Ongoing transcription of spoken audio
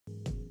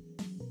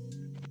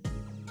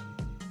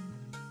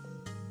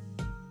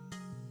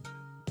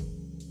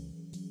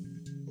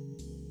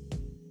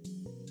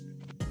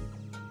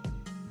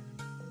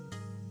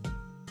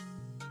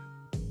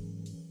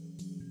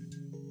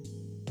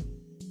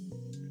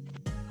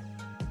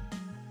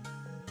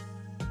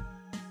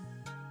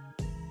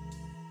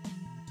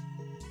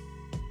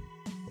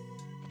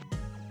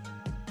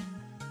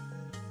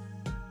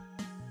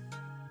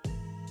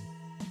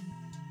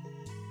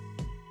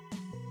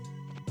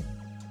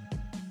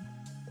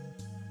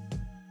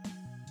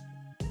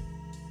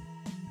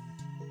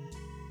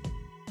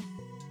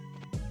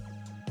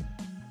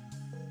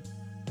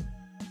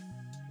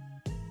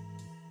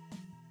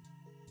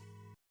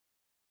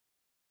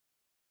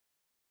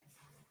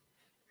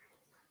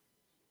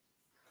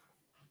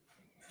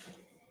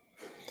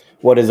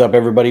What is up,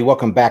 everybody?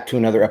 Welcome back to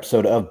another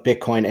episode of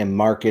Bitcoin and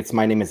Markets.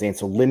 My name is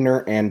Ansel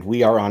Lindner, and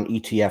we are on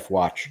ETF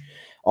Watch.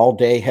 All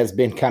day has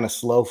been kind of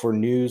slow for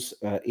news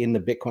in the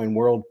Bitcoin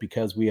world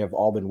because we have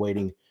all been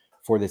waiting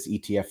for this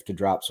ETF to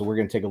drop. So we're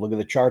going to take a look at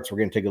the charts. We're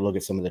going to take a look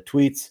at some of the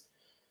tweets.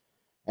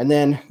 And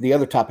then the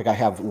other topic I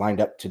have lined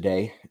up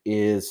today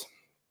is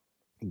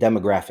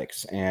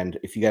demographics. And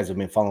if you guys have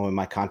been following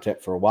my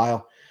content for a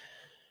while,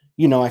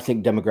 you know, I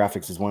think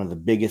demographics is one of the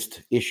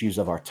biggest issues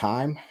of our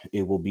time.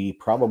 It will be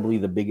probably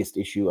the biggest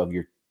issue of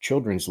your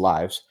children's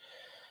lives,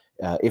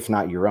 if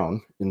not your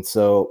own. And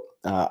so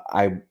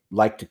I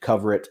like to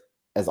cover it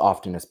as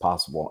often as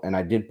possible. And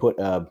I did put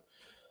a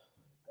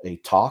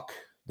talk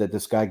that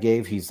this guy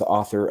gave. He's the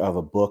author of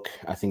a book,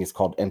 I think it's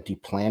called Empty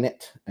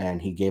Planet,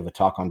 and he gave a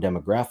talk on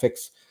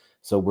demographics.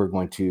 So we're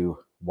going to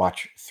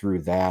watch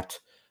through that.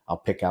 I'll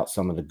pick out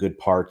some of the good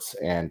parts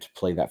and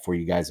play that for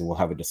you guys, and we'll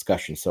have a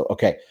discussion. So,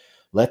 okay.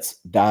 Let's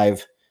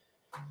dive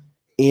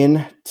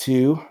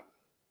into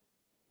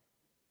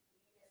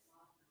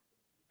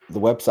the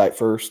website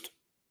first.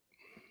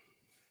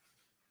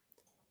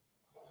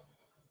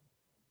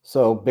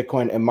 So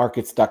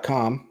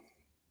bitcoinandmarkets.com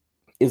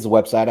is the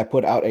website. I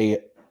put out a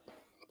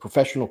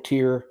professional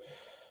tier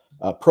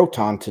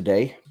Proton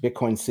today,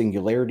 Bitcoin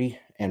Singularity,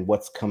 and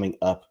what's coming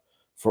up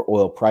for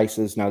oil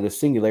prices. Now, the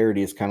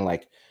Singularity is kind of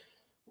like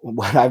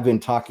what I've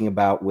been talking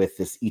about with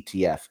this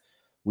ETF.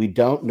 We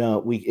don't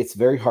know. It's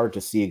very hard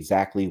to see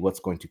exactly what's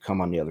going to come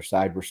on the other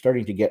side. We're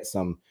starting to get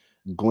some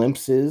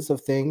glimpses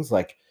of things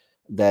like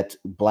that.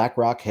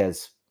 BlackRock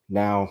has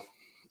now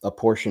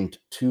apportioned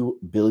 $2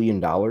 billion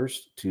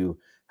to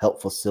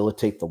help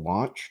facilitate the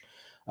launch.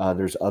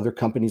 There's other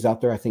companies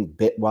out there. I think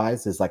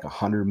Bitwise is like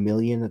 $100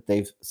 million that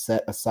they've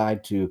set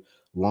aside to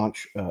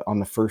launch on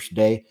the first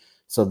day.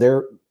 So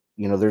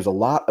there's a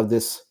lot of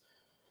this.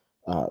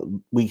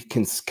 We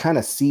can kind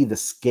of see the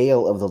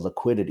scale of the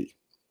liquidity.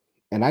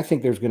 And I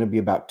think there's going to be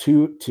about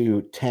 $2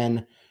 to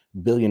 $10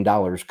 billion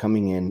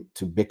coming in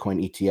to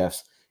Bitcoin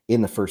ETFs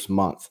in the first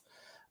month.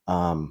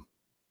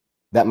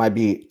 That might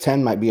be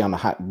 10 might be on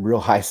the real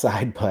high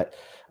side, but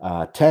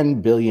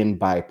 10 billion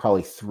by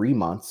probably 3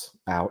 months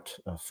out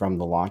from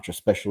the launch,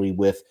 especially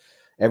with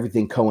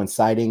everything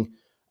coinciding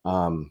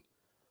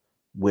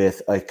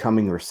with a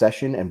coming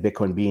recession and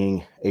Bitcoin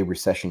being a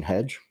recession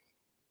hedge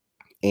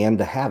and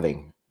the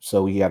halving.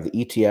 So you have the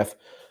ETF,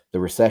 the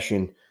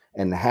recession,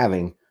 and the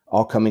halving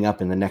all coming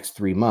up in the next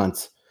 3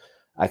 months.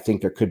 I think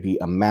there could be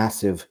a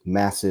massive,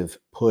 massive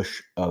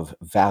push of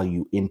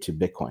value into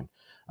Bitcoin.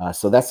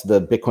 So that's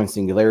the Bitcoin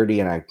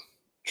Singularity, and I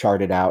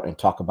chart it out and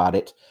talk about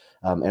it.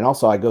 And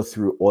also I go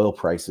through oil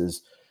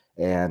prices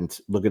and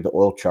look at the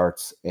oil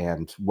charts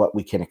and what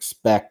we can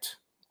expect.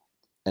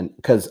 And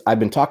because I've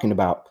been talking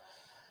about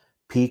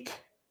peak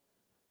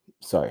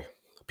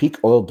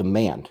oil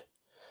demand.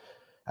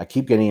 I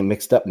keep getting it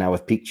mixed up now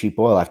with peak cheap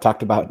oil. I've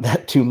talked about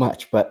that too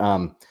much, but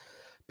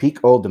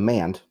peak oil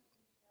demand.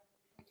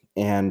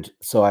 And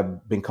so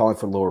I've been calling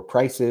for lower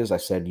prices. I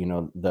said, you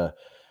know,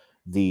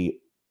 the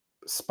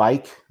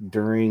spike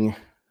during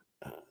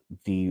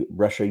the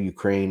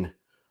Russia-Ukraine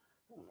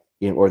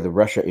or the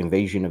Russia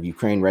invasion of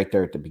Ukraine right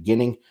there at the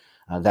beginning,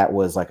 that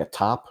was like a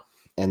top.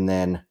 And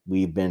then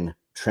we've been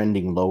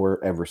trending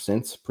lower ever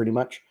since, pretty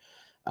much.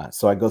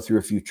 So I go through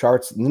a few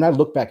charts, and then I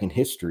look back in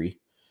history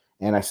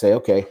and I say,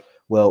 okay,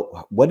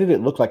 well, what did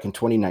it look like in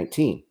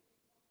 2019?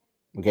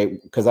 Okay,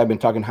 because I've been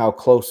talking how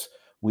close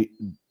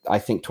I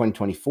think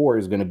 2024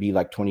 is going to be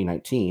like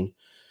 2019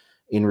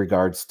 in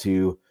regards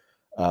to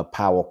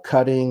Powell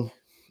cutting,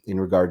 in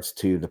regards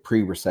to the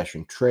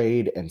pre-recession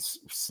trade and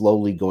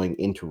slowly going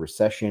into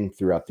recession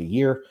throughout the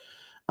year.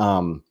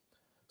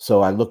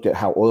 So I looked at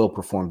how oil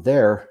performed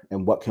there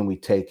and what can we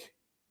take,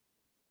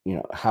 you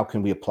know, how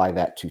can we apply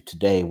that to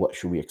today? What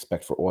should we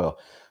expect for oil?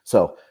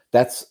 So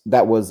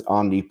that was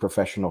on the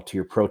professional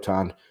tier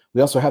Proton. We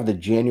also have the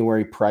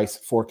January price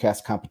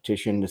forecast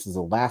competition. This is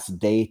the last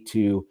day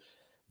to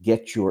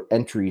get your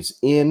entries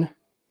in.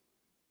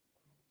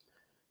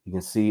 You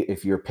can see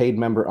if you're a paid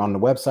member on the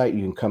website,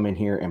 you can come in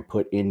here and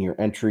put in your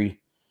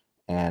entry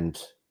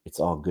and it's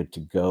all good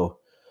to go.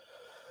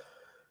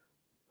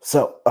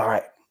 So, all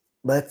right,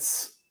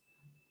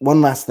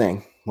 one last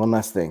thing.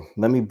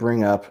 Let me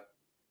bring up,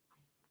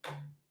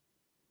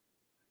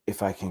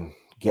 if I can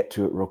get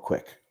to it real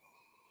quick.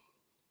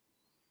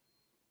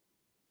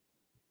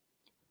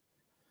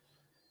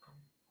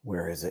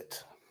 Where is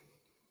it?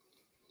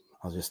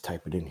 I'll just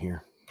type it in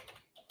here.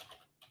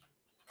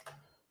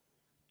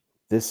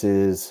 This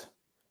is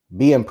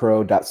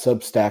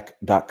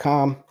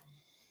bmpro.substack.com.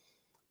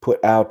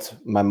 Put out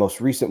my most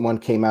recent one,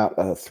 came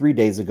out 3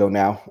 days ago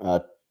now.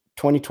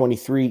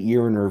 2023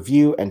 year in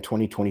review and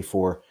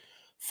 2024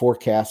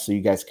 forecast. So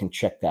you guys can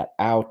check that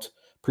out.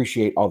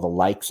 Appreciate all the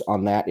likes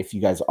on that. If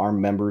you guys are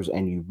members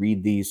and you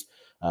read these,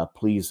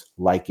 please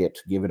like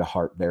it, give it a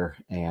heart there,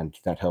 and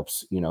that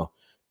helps, you know,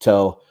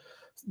 tell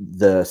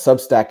the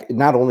Substack.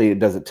 Not only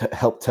does it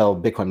help tell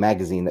Bitcoin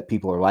Magazine that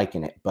people are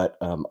liking it, but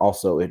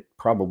also it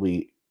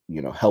probably,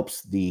 you know,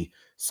 helps the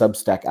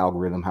Substack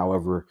algorithm,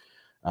 however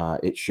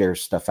it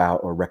shares stuff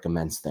out or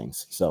recommends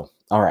things. So,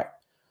 all right,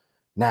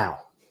 now,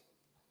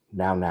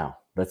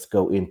 let's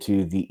go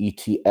into the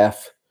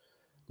ETF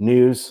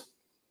news.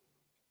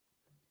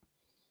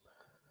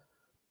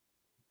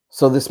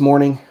 So this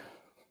morning,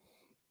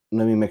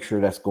 let me make sure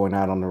that's going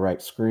out on the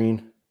right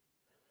screen.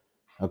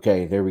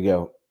 Okay, there we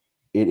go.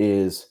 It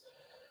is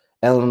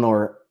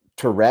Eleanor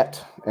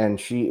Tourette, and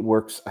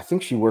I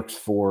think she works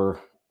for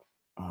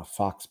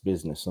Fox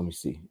Business. Let me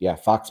see. Yeah,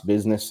 Fox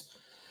Business.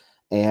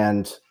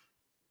 And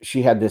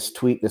she had this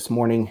tweet this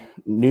morning,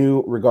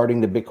 new regarding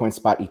the Bitcoin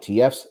spot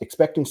ETFs,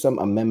 expecting some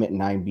Amendment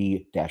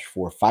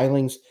 9B-4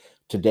 filings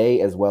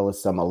today, as well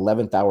as some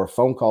 11th hour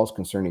phone calls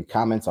concerning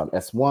comments on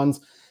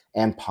S1s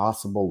and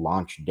possible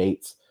launch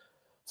dates.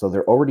 So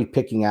they're already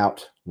picking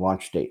out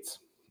launch dates.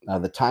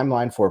 The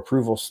timeline for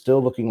approval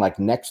still looking like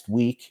next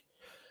week.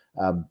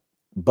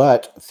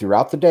 But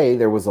throughout the day,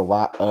 there was a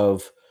lot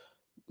of,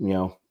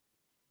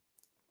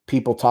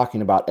 people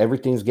talking about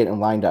everything's getting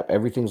lined up,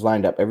 everything's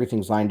lined up,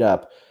 everything's lined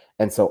up.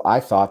 And so I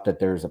thought that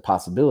there's a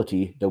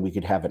possibility that we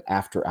could have an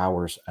after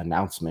hours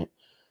announcement,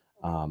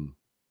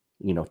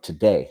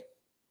 today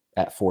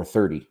at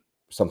 4:30,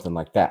 something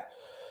like that.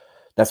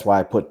 That's why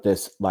I put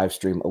this live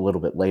stream a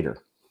little bit later,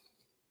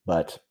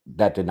 but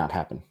that did not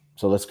happen.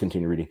 So let's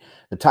continue reading.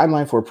 The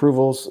timeline for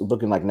approvals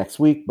looking like next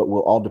week, but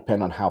will all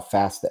depend on how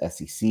fast the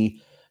SEC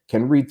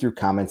can read through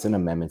comments and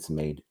amendments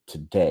made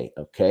today.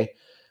 Okay.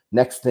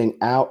 Next thing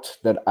out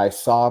that I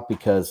saw,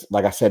 because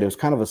like I said, it was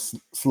kind of a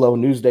slow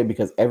news day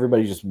because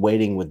everybody's just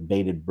waiting with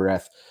bated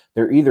breath.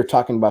 They're either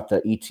talking about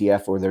the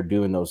ETF or they're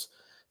doing those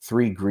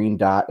 3 green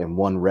dot and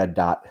 1 red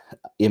dot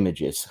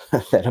images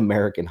that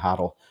American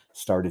Hodl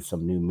started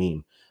some new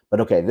meme. But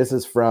okay, this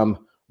is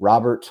from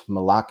Robert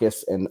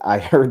Malakis, and I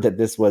heard that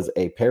this was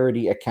a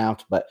parody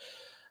account, but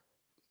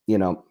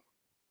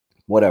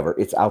whatever.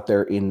 It's out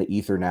there in the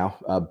ether now.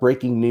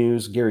 Breaking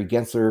news, Gary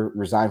Gensler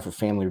resigned for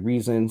family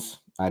reasons.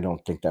 I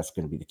don't think that's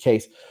going to be the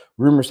case.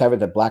 Rumors have it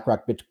that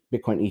BlackRock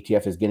Bitcoin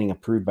ETF is getting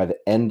approved by the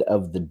end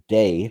of the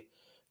day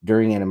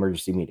during an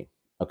emergency meeting.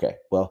 Okay,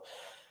 well,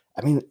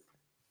 I mean,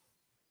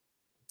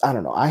 I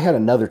don't know. I had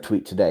another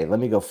tweet today. Let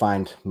me go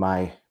find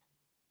my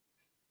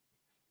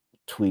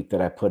tweet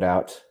that I put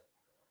out.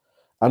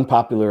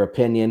 Unpopular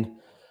opinion.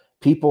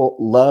 People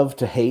love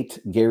to hate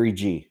Gary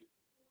G,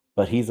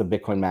 but he's a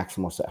Bitcoin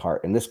maximalist at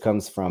heart. And this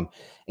comes from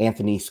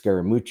Anthony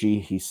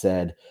Scaramucci. He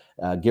said,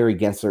 Gary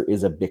Gensler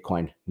is a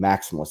Bitcoin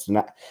maximalist.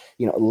 And,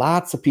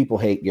 lots of people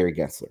hate Gary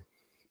Gensler.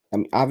 I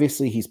mean,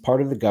 obviously, he's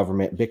part of the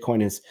government.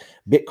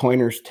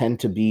 Bitcoiners tend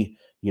to be,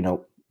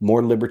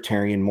 more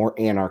libertarian, more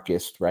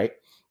anarchist, right?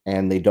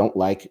 And they don't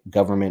like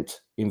government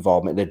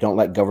involvement. They don't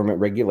like government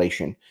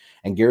regulation.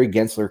 And Gary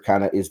Gensler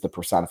kind of is the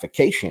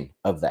personification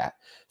of that.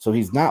 So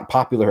he's not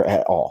popular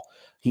at all.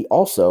 He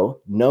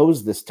also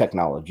knows this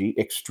technology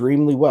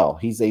extremely well.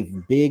 He's a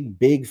big,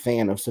 big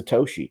fan of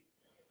Satoshi.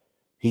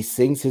 He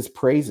sings his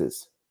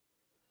praises.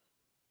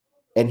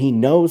 And he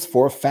knows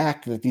for a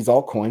fact that these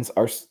altcoins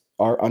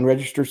are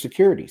unregistered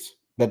securities,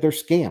 that they're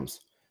scams.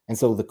 And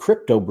so the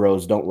crypto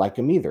bros don't like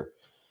him either.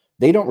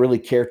 They don't really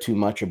care too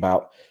much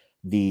about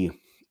the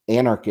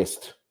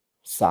anarchist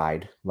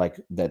side, like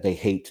that they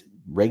hate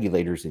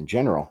regulators in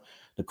general.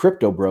 The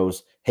crypto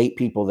bros hate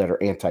people that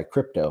are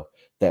anti-crypto,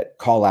 that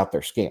call out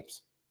their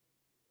scams.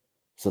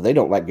 So they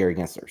don't like Gary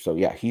Gensler. So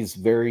yeah, he's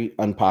very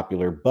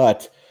unpopular.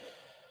 But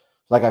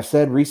like I've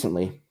said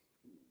recently,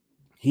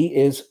 he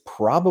is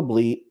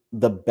probably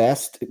the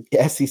best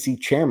SEC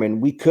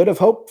chairman we could have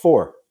hoped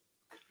for.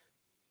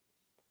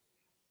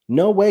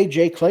 No way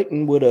Jay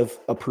Clayton would have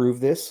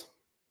approved this.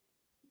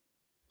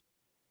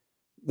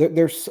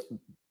 There's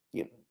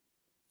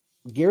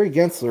Gary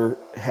Gensler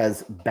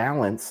has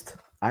balanced,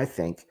 I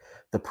think,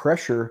 the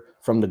pressure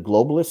from the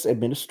globalist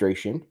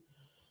administration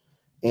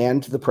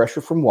and the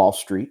pressure from Wall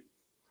Street.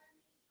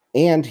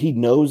 And he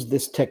knows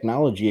this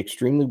technology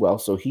extremely well.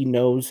 So he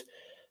knows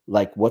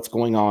like what's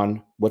going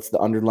on, what's the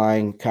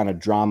underlying kind of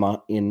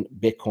drama in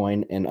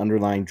Bitcoin and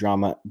underlying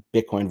drama,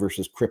 Bitcoin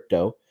versus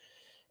crypto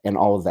and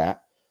all of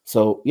that.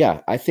 So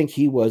yeah, I think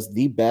he was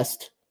the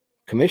best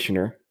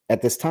commissioner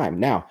at this time.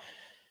 Now,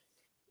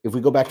 if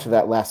we go back to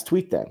that last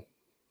tweet then.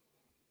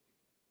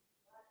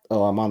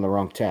 Oh, I'm on the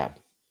wrong tab.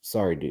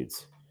 Sorry,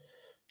 dudes.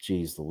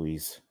 Jeez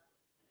Louise.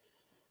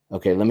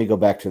 Okay, let me go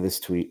back to this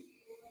tweet.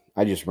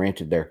 I just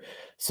ranted there.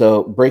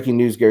 So breaking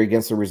news, Gary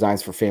Gensler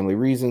resigns for family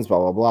reasons, blah,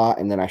 blah, blah.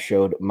 And then I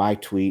showed my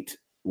tweet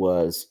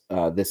was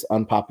this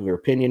unpopular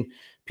opinion.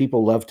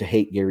 People love to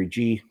hate Gary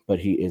G, but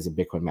he is a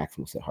Bitcoin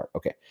maximalist at heart.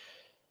 Okay.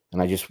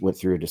 And I just went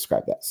through and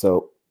described that.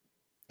 So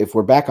if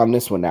we're back on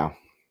this one now,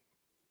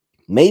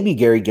 maybe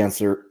Gary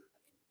Gensler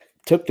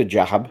took the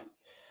job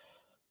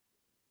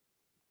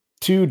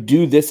to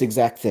do this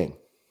exact thing.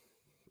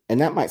 And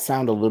that might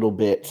sound a little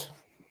bit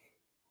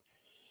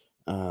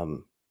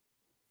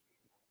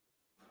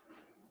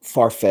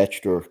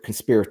far-fetched or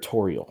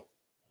conspiratorial.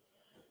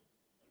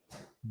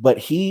 But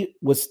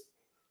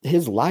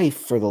his life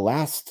for the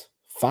last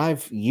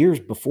 5 years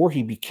before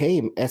he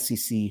became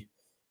SEC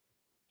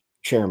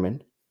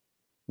chairman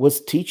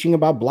was teaching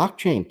about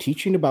blockchain,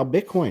 teaching about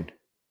Bitcoin.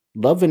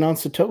 loving on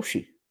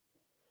Satoshi.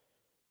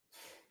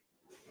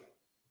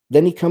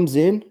 Then he comes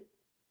in.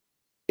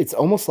 It's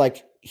almost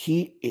like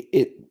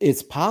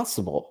it's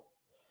possible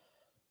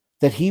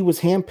that he was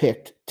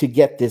handpicked to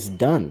get this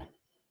done.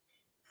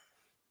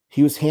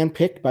 He was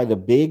handpicked by the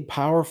big,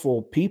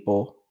 powerful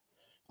people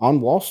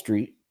on Wall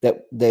Street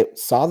that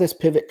saw this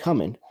pivot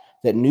coming,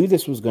 that knew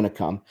this was going to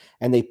come,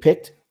 and they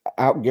picked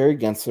out Gary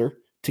Gensler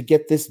to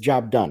get this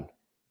job done.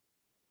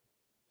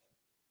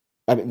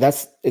 I mean,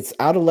 it's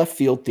out of left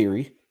field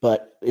theory,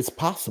 but it's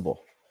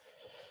possible.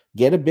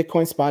 Get a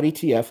Bitcoin spot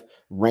ETF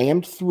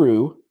rammed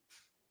through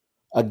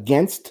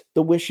against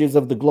the wishes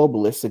of the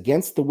globalists,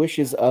 against the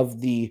wishes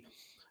of the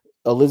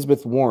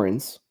Elizabeth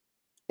Warrens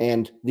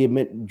and the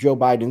Joe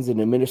Biden's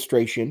and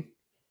administration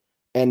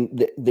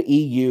and the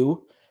EU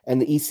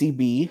and the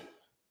ECB.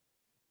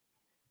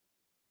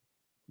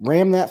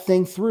 Ram that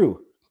thing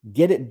through.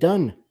 Get it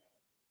done,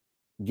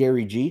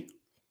 Gary G.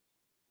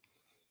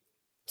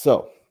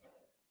 So,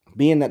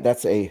 being that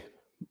that's a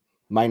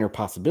minor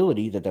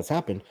possibility that that's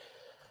happened,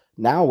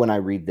 now when I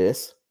read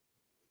this,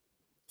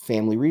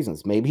 family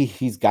reasons. Maybe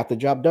he's got the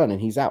job done and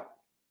he's out.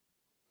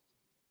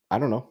 I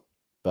don't know,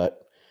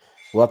 but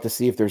we'll have to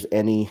see if there's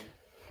any.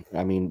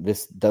 I mean,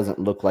 this doesn't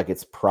look like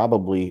it's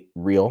probably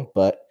real,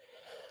 but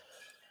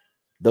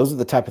those are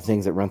the type of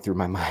things that run through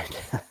my mind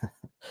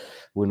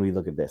when we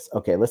look at this.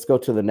 Okay, let's go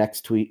to the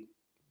next tweet.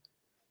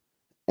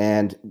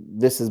 And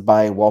this is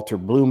by Walter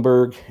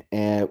Bloomberg,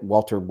 and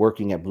Walter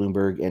working at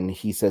Bloomberg. And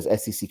he says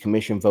SEC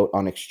Commission vote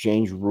on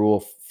exchange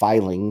rule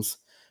filings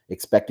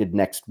expected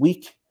next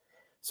week.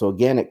 So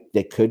again,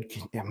 they could,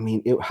 I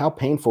mean, how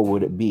painful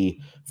would it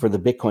be for the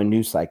Bitcoin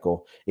news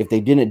cycle if they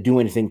didn't do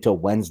anything till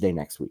Wednesday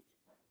next week?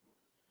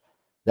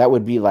 That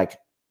would be like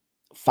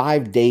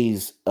 5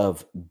 days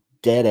of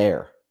dead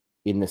air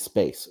in this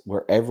space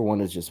where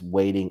everyone is just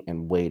waiting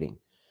and waiting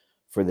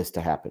for this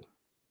to happen.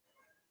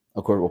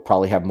 Of course, we'll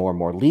probably have more and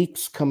more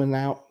leaks coming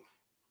out,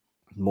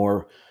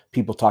 more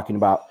people talking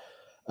about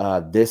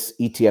this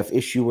ETF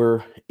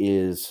issuer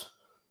is,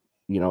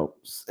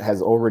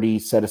 has already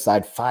set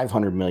aside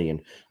 $500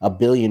 million, $1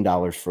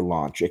 billion for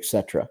launch,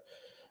 etc.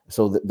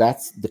 So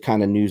that's the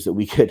kind of news that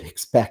we could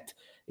expect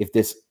if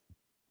this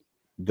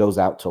goes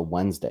out till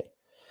Wednesday.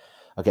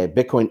 Okay,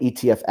 Bitcoin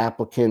ETF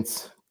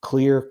applicants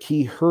clear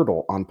key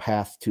hurdle on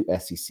path to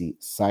SEC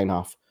sign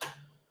off.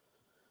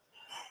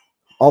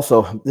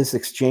 Also, this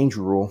exchange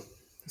rule,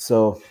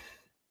 so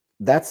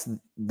that's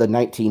the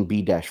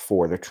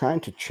 19B-4. They're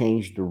trying to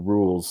change the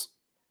rules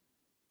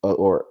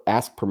or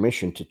ask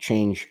permission to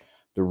change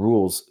the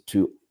rules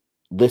to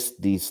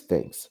list these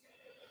things.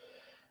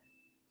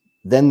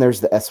 Then there's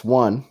the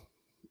S1,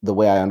 the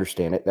way I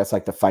understand it. That's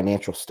like the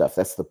financial stuff.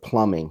 That's the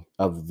plumbing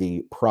of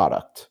the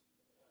product.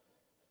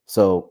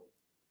 So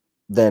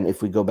then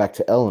if we go back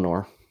to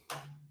Eleanor,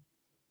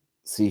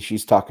 see,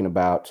 she's talking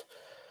about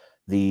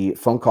the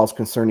phone calls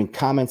concerning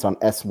comments on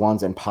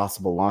S1s and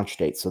possible launch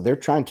dates. So they're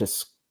trying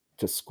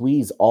to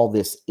squeeze all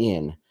this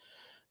in,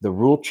 the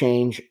rule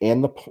change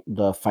and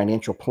the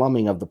financial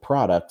plumbing of the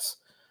products,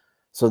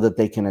 so that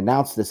they can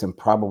announce this and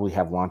probably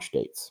have launch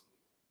dates.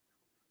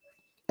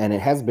 And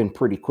it has been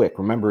pretty quick.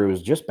 Remember, it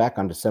was just back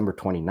on December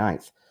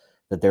 29th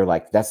that they're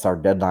like, that's our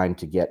deadline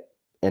to get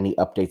any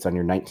updates on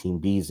your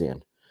 19Bs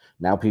in.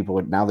 Now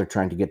they're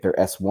trying to get their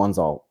S1s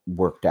all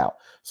worked out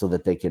so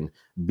that they can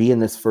be in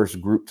this first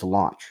group to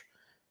launch.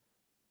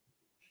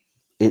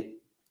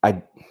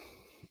 I'm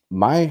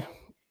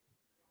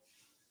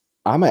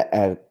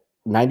at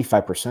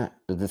 95%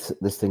 that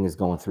this thing is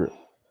going through.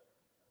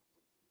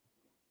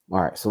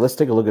 All right, so let's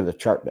take a look at the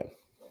chart then.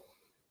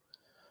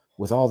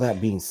 With all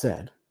that being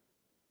said,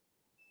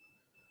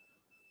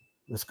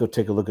 let's go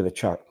take a look at the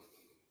chart.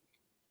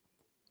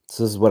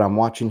 So this is what I'm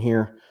watching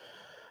here.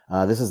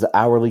 This is the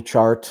hourly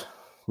chart.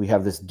 We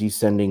have this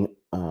descending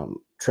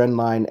trend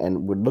line,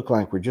 and would look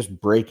like we're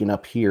just breaking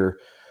up here.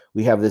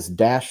 We have this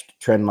dashed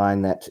trend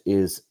line that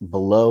is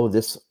below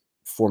this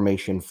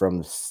formation from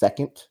the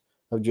 2nd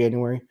of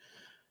January,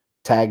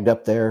 tagged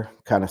up there,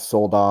 kind of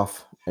sold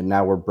off, and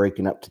now we're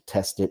breaking up to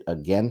test it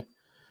again.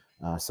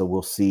 So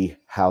we'll see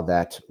how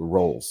that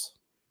rolls.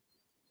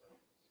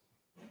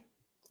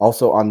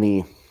 Also on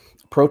the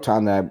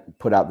Proton that I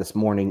put out this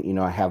morning,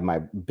 I have my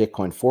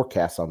Bitcoin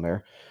forecast on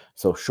there.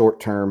 So short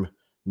term,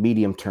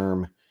 medium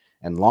term,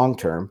 and long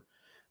term.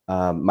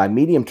 My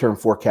medium term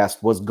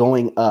forecast was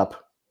going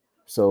up.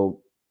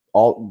 So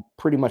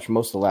pretty much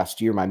most of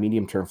last year, my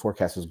medium term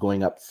forecast was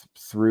going up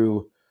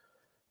through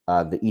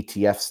the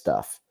ETF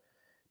stuff.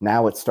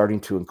 Now it's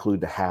starting to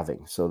include the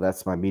halving. So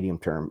that's my medium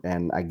term.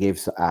 And I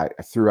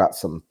threw out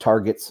some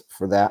targets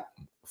for that,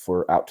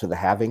 for out to the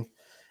halving.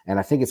 And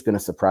I think it's going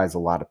to surprise a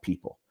lot of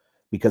people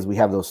because we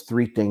have those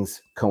three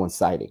things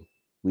coinciding.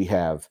 We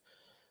have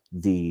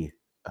the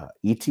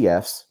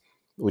ETFs,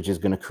 which is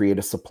going to create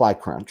a supply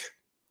crunch,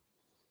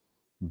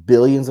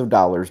 billions of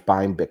dollars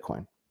buying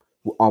Bitcoin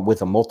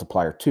with a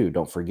multiplier too,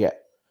 don't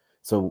forget.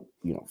 So,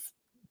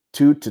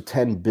 2 to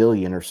 10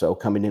 billion or so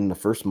coming in the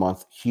first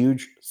month,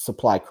 huge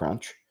supply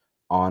crunch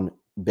on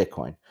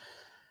Bitcoin.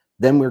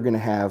 Then we're going to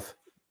have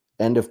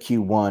end of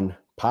Q1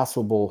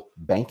 possible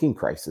banking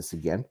crisis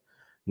again.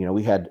 You know,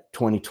 we had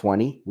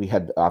 2020, we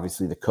had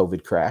obviously the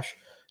COVID crash.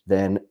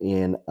 Then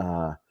in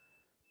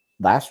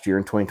last year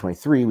in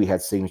 2023, we had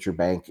Signature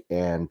Bank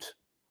and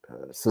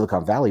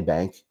Silicon Valley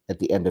Bank at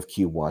the end of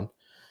Q1.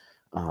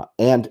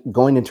 And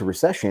going into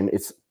recession,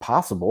 it's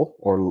possible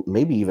or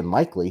maybe even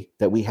likely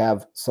that we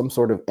have some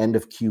sort of end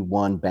of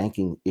Q1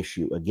 banking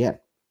issue again.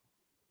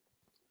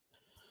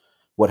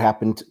 What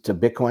happened to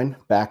Bitcoin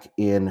back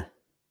in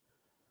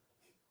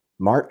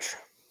March?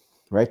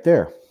 Right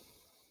there.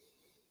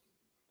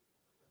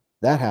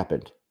 That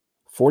happened.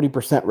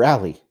 40%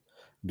 rally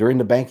during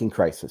the banking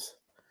crisis.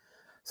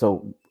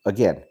 So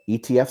again,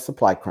 ETF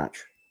supply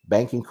crunch,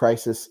 banking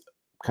crisis,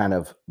 kind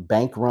of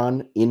bank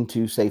run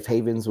into safe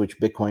havens, which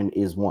Bitcoin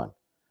is one.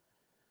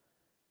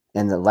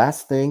 And the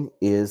last thing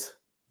is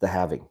the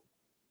halving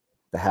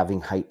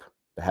hype,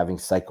 the halving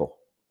cycle.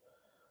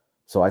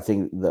 So I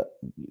think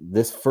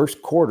this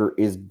first quarter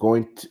is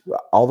going to,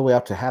 all the way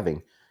out to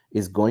halving,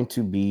 is going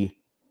to be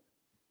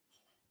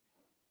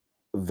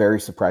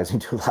very surprising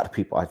to a lot of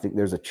people. I think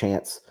there's a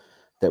chance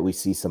that we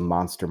see some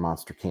monster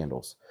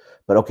candles.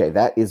 But okay,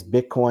 that is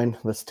Bitcoin.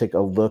 Let's take a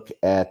look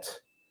at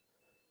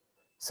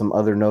some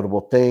other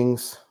notable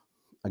things.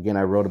 Again,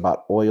 I wrote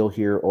about oil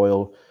here.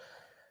 Oil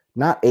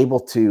not able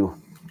to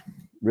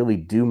really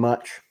do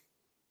much.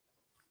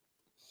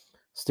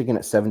 Sticking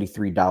at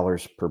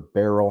 $73 per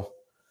barrel.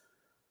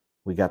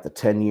 We got the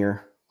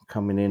 10-year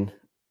coming in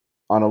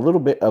on a little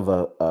bit of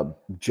a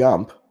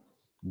jump,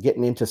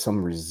 getting into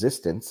some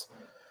resistance.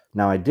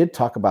 Now, I did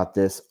talk about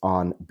this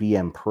on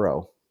BM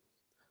Pro.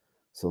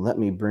 So let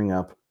me bring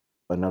up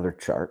another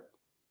chart.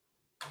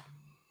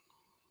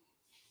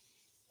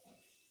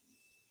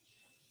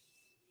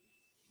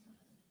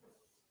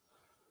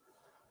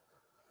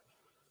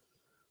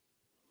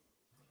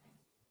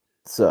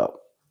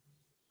 So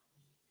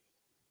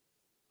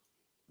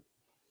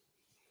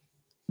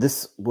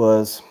this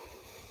was,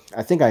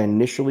 I think I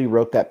initially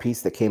wrote that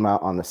piece that came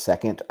out on the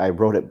 2nd. I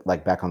wrote it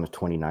like back on the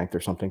 29th or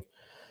something.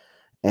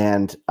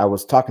 And I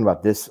was talking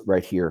about this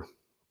right here,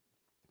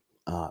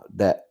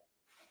 that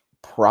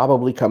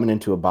probably coming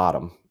into a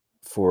bottom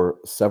for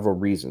several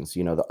reasons.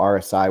 You know, the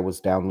RSI was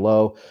down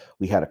low.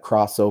 We had a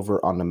crossover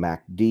on the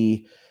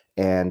MACD,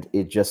 and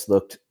it just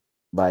looked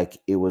like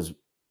it was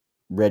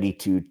ready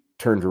to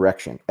turn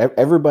direction.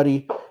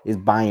 Everybody is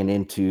buying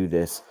into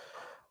this,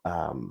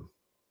 that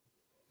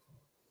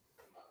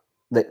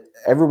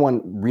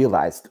everyone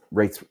realized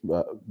rates,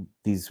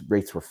 these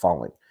rates were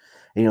falling.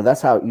 And, you know,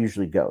 that's how it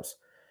usually goes,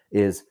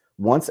 is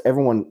once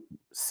everyone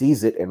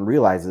sees it and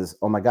realizes,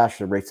 oh my gosh,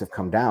 the rates have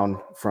come down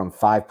from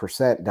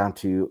 5% down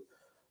to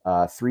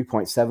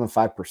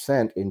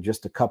 3.75% in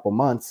just a couple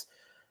months,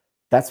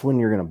 that's when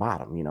you're going to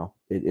bottom. You know,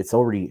 it's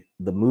already,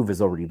 the move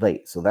is already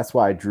late. So that's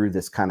why I drew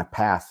this kind of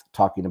path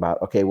talking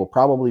about, okay, we'll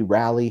probably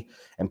rally,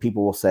 and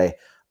people will say,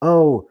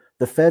 oh,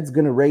 the Fed's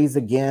going to raise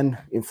again.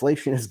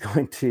 Inflation is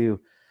going to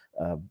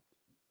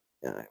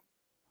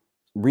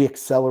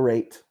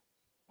reaccelerate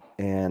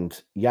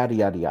and yada,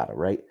 yada, yada,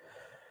 right?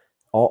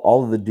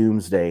 All of the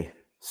doomsday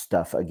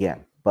stuff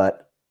again.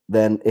 But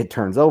then it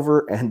turns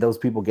over and those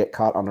people get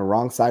caught on the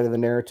wrong side of the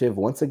narrative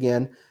once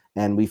again,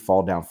 and we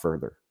fall down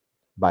further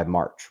by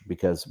March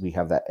because we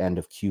have that end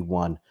of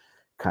Q1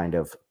 kind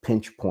of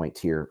pinch point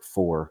here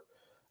for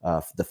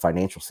the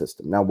financial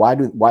system. Now,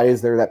 why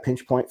is there that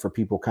pinch point for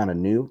people kind of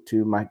new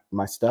to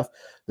my stuff?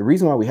 The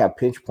reason why we have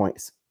pinch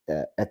points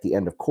at the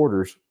end of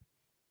quarters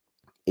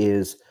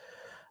is,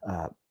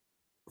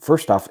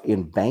 first off,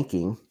 in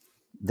banking,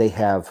 they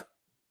have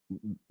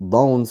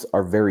loans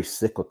are very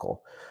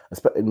cyclical.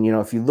 And, you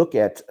know, if you look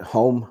at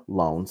home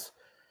loans,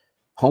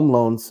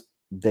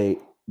 they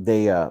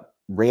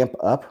ramp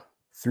up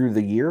through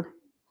the year.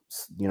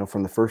 You know,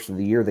 from the first of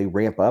the year, they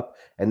ramp up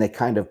and they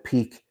kind of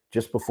peak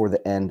just before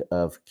the end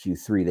of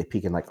Q3. They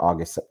peak in like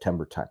August,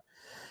 September time.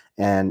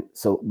 And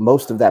so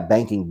most of that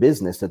banking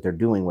business that they're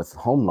doing with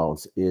home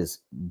loans is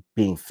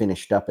being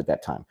finished up at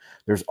that time.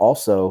 There's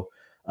also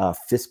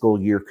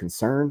fiscal year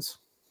concerns.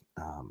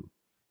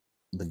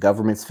 The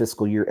government's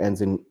fiscal year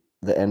ends in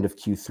the end of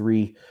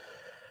Q3.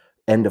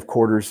 End of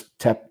quarters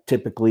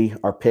typically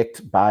are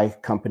picked by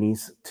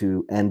companies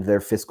to end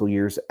their fiscal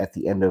years at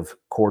the end of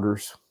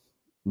quarters.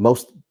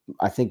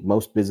 I think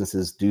most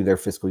businesses do their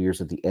fiscal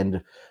years at the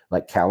end,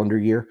 like calendar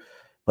year,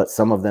 but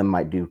some of them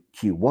might do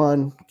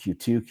Q1,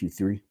 Q2,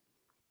 Q3.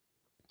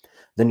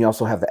 Then you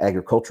also have the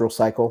agricultural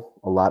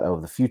cycle. A lot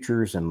of the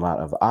futures and a lot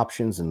of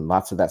options and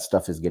lots of that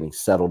stuff is getting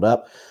settled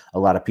up. A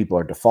lot of people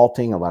are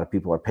defaulting. A lot of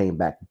people are paying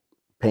back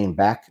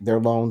their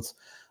loans,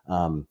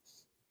 you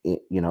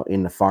know,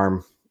 in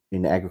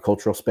the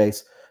agricultural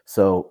space.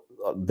 So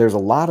there's a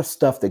lot of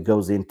stuff that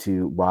goes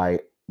into why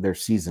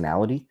there's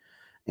seasonality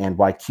and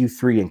why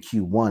Q3 and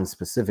Q1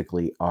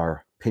 specifically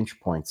are pinch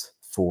points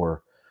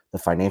for the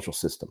financial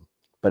system.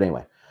 But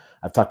anyway,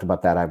 I've talked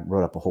about that. I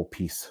wrote up a whole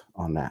piece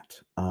on that.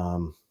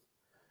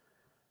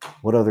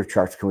 What other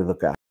charts can we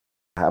look at?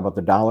 How about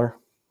the dollar?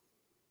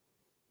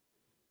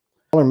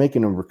 Dollar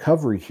making a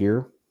recovery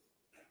here.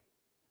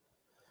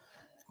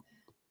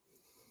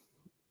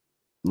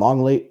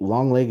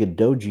 long-legged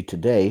doji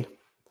today.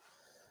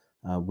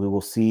 We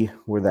will see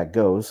where that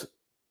goes.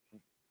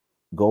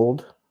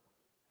 Gold,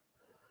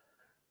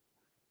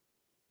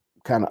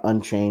 kind of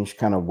unchanged,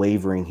 kind of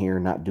wavering here,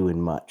 not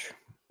doing much.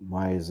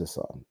 Why is this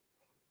on?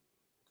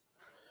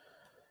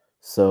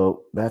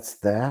 So that's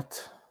that.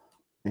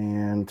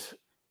 And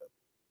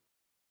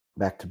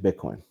back to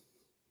Bitcoin.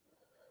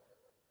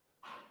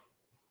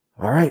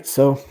 All right,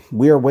 so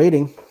we are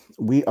waiting.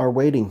 We are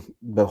waiting.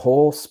 The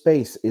whole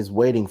space is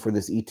waiting for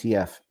this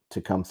ETF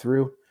to come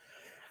through.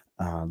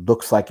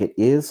 Looks like it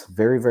is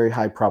very, very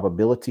high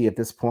probability at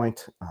this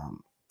point.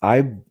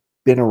 I've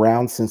been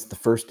around since the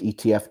first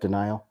ETF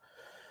denial.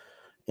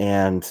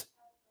 And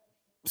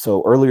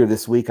so earlier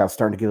this week, I was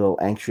starting to get a little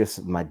anxious.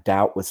 My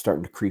doubt was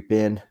starting to creep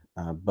in.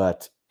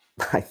 But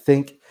I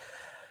think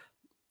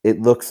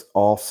it looks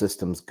all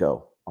systems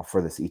go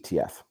for this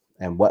ETF.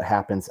 And what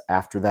happens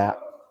after that,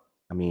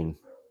 I mean,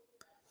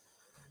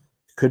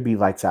 could be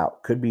lights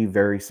out, could be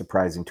very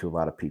surprising to a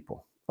lot of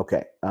people.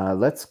 Okay,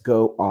 let's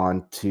go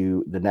on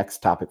to the next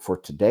topic for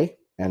today,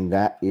 and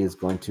that is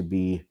going to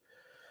be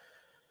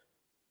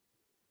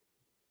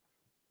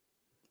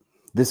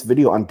this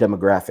video on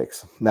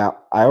demographics. Now,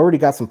 I already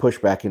got some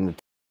pushback in the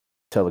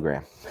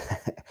Telegram.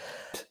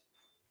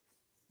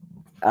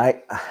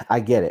 I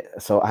get it.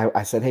 So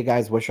I said, hey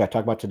guys, what should I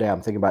talk about today?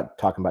 I'm thinking about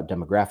talking about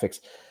demographics.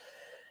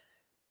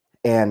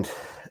 And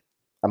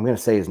I'm going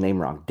to say his name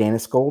wrong.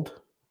 Dennis Gold.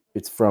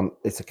 It's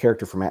a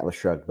character from Atlas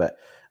Shrugged, but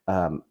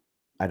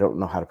I don't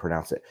know how to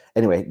pronounce it.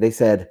 Anyway, they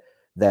said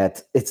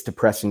that it's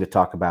depressing to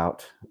talk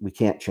about. We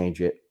can't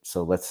change it,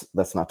 so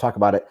let's not talk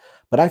about it.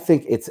 But I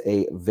think it's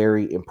a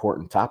very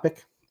important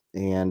topic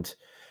and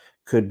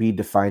could be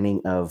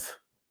defining of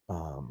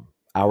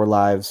our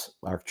lives,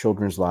 our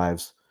children's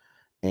lives,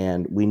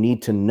 and we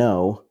need to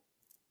know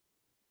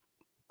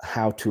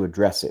how to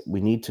address it.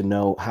 We need to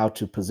know how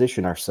to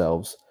position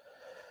ourselves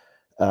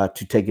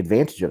to take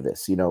advantage of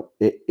this. You know,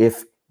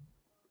 if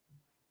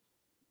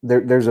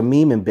there's a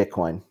meme in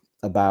Bitcoin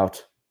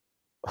about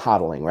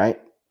hodling,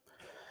 right?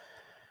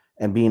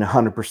 And being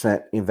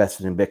 100%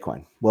 invested in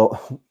Bitcoin.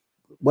 Well,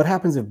 what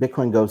happens if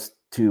Bitcoin goes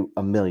to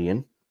 1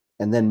 million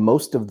and then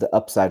most of the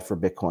upside for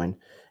Bitcoin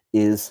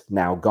is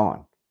now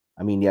gone?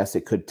 I mean, yes,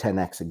 it could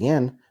 10x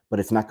again, but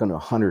it's not going to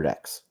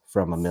 100x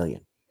from 1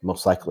 million,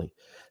 most likely.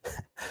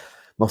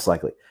 Most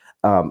likely.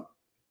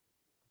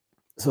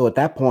 So at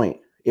that point,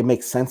 it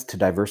makes sense to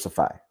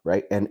diversify,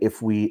 right? And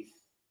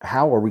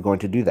how are we going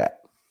to do that?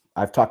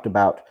 I've talked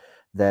about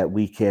that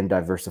we can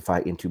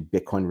diversify into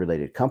Bitcoin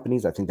related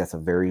companies. I think that's a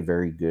very,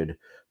 very good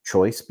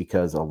choice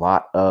because a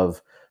lot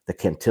of the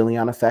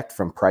Cantillon effect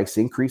from price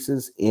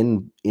increases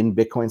in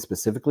Bitcoin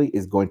specifically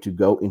is going to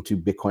go into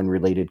Bitcoin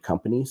related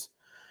companies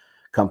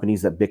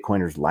that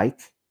Bitcoiners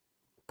like,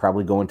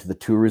 probably go into the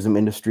tourism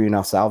industry in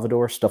El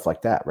Salvador, stuff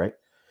like that, right?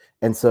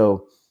 And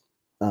so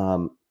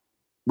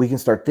we can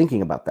start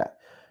thinking about that.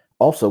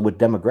 Also with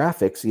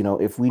demographics, you know,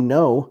 if we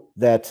know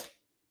that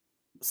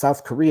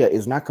South Korea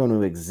is not going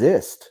to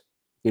exist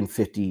in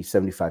 50,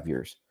 75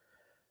 years,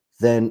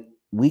 then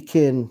we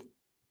can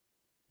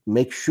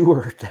make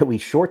sure that we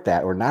short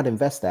that or not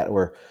invest that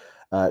or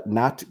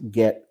not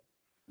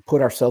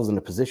put ourselves in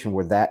a position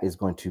where that is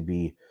going to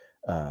be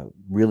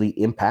really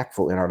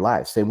impactful in our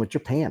lives. Same with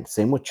Japan,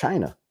 same with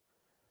China.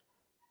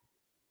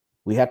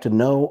 We have to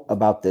know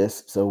about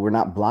this so we're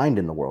not blind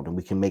in the world and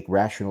we can make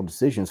rational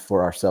decisions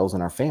for ourselves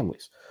and our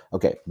families.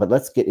 Okay, but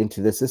let's get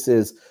into this. This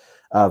is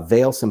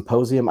Vail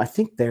Symposium. I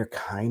think they're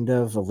kind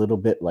of a little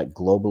bit like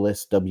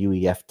globalist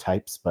WEF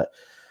types, but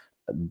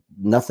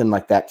nothing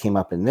like that came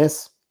up in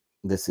this.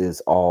 This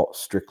is all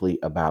strictly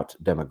about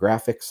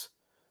demographics.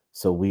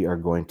 So we are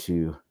going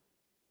to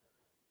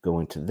go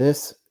into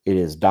this. It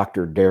is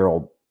Dr.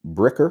 Daryl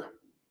Bricker.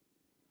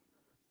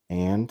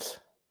 And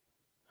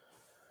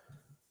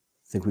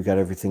I think we got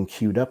everything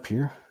queued up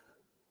here.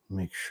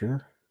 Make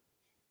sure.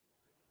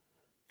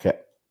 Okay.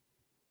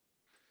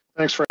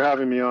 Thanks for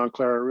having me on,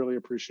 Claire. I really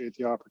appreciate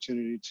the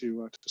opportunity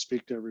to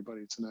speak to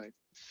everybody tonight.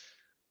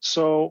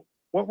 So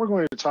what we're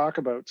going to talk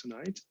about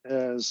tonight,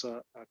 as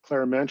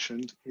Claire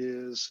mentioned,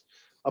 is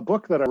a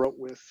book that I wrote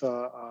with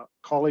a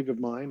colleague of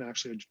mine,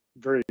 actually a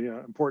very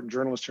important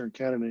journalist here in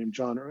Canada named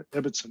John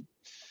Ibbotson.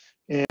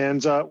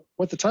 And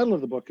what the title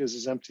of the book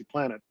is Empty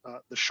Planet,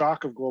 The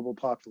Shock of Global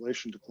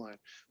Population Decline,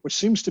 which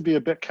seems to be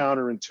a bit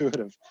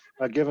counterintuitive,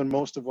 given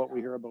most of what we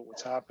hear about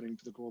what's happening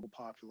to the global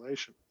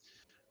population.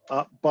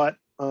 But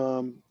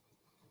for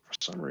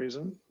some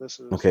reason, this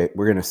is... Okay,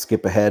 we're going to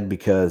skip ahead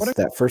because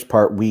that first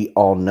part we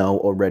all know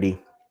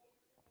already.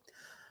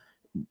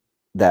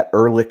 That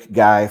Ehrlich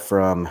guy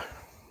from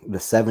the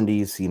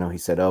 70s, you know, he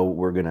said, oh,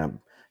 we're going to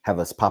have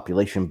this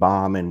population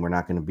bomb and we're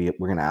going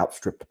to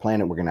outstrip the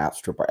planet. We're going to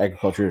outstrip our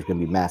agriculture. There's going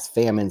to be mass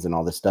famines and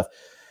all this stuff.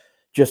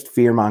 Just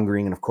fear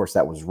mongering. And of course,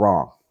 that was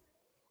wrong.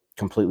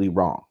 Completely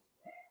wrong.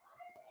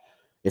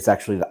 It's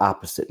actually the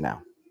opposite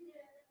now.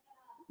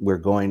 We're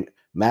going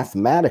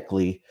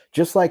mathematically,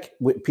 just like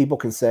people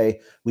can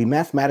say, we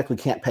mathematically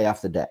can't pay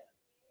off the debt.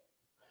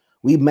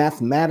 We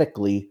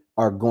mathematically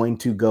are going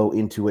to go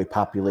into a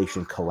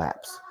population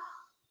collapse.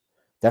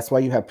 That's why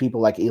you have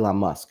people like Elon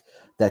Musk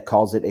that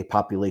calls it a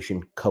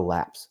population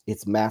collapse.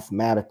 It's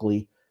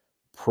mathematically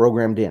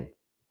programmed in.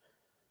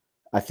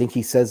 I think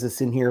he says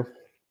this in here,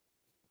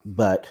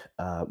 but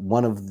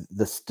one of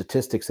the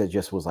statistics that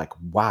just was like,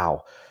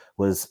 wow,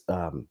 was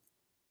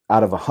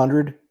out of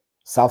 100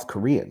 South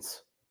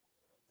Koreans,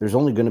 there's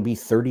only going to be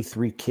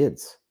 33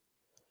 kids.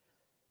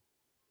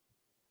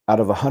 Out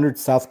of 100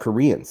 South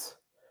Koreans,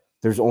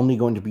 there's only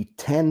going to be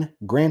 10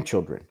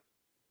 grandchildren.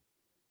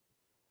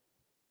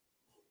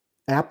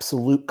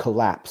 Absolute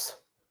collapse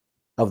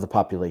of the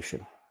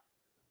population.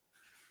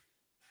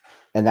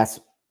 And that's,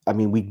 I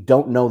mean, we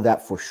don't know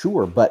that for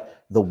sure,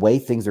 but the way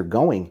things are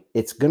going,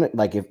 it's going to,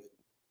 like, if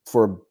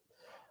for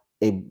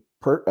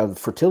a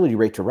fertility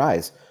rate to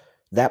rise,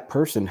 that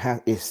person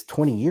is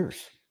 20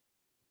 years.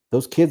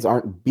 Those kids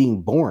aren't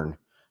being born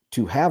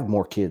to have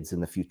more kids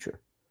in the future.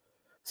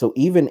 So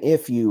even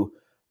if you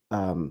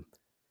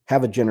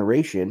have a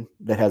generation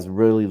that has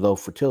really low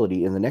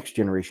fertility and the next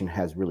generation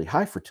has really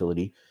high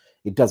fertility,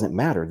 it doesn't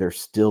matter. There's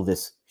still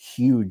this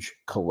huge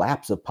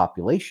collapse of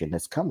population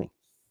that's coming.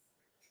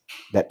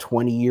 That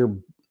 20-year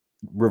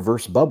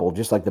reverse bubble,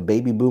 just like the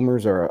baby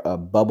boomers are a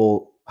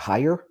bubble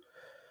higher,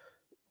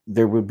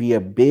 there would be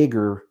a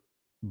bigger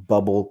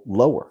bubble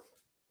lower.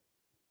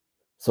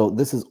 So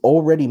this is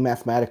already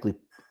mathematically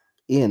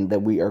in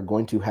that we are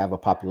going to have a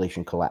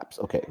population collapse.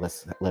 Okay,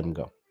 let's let him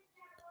go.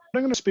 What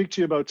I'm going to speak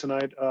to you about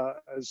tonight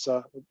is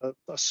a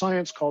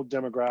science called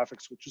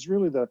demographics, which is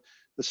really the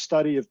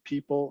study of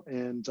people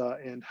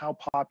and how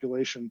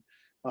population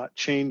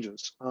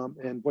changes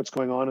and what's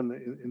going on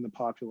in the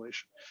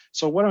population.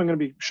 So what I'm going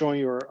to be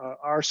showing you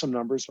are some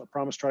numbers. I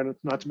promise try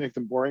not to make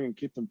them boring and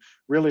keep them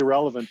really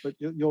relevant, but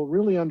you'll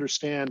really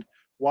understand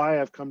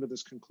why I've come to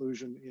this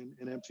conclusion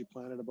in Empty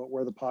Planet about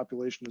where the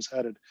population is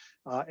headed,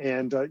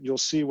 and you'll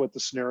see what the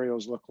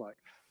scenarios look like.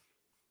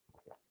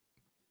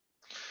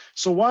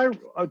 So why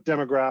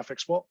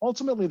demographics? Well,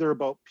 ultimately they're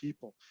about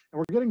people, and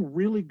we're getting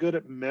really good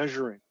at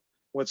measuring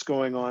what's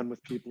going on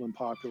with people and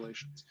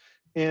populations.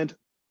 And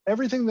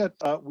everything that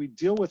we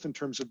deal with in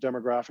terms of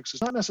demographics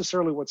is not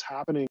necessarily what's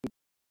happening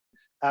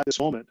at this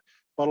moment,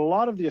 but a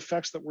lot of the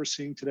effects that we're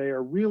seeing today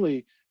are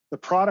really the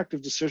product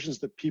of decisions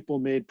that people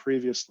made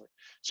previously.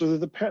 So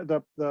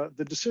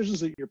the decisions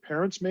that your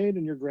parents made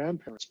and your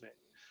grandparents made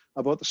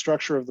about the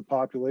structure of the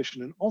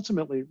population, and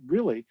ultimately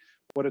really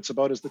what it's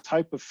about is the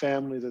type of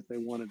family that they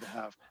wanted to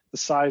have, the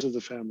size of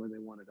the family they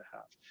wanted to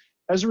have.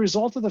 As a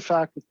result of the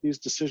fact that these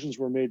decisions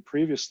were made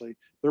previously,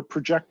 they're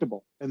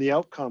projectable, and the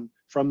outcome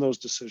from those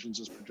decisions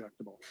is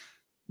projectable.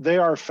 They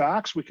are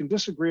facts. We can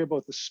disagree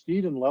about the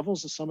speed and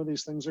levels that some of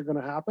these things are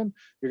going to happen.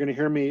 You're going to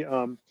hear me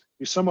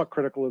be somewhat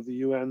critical of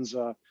the UN's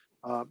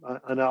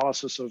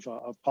analysis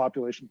of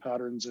population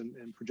patterns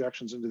and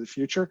projections into the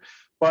future.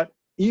 But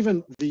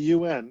even the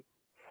UN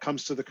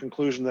comes to the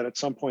conclusion that at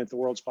some point the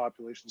world's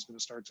population is going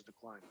to start to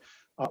decline.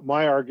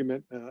 My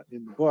argument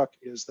in the book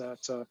is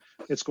that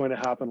it's going to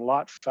happen a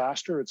lot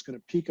faster. It's going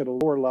to peak at a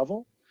lower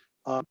level,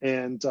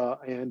 and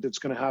it's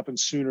going to happen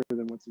sooner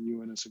than what the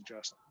UN is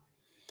suggesting.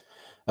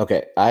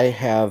 Okay, I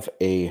have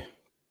a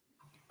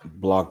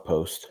blog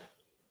post.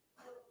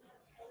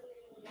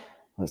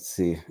 Let's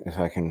see if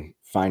I can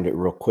find it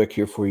real quick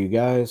here for you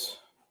guys.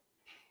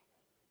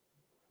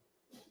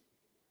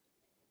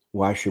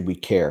 Why should we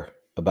care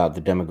about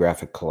the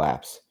demographic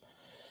collapse?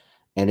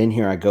 And in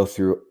here I go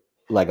through,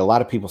 like, a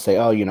lot of people say,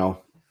 oh, you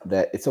know,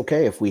 that it's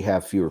okay if we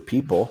have fewer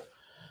people.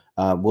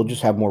 We'll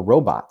just have more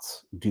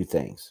robots do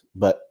things.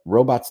 But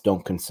robots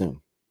don't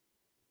consume.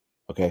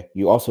 Okay,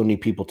 you also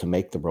need people to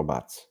make the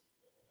robots.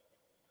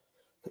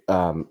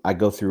 I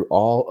go through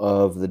all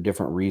of the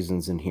different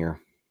reasons in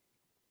here.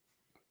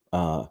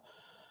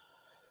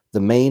 The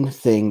main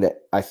thing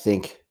that I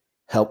think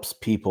helps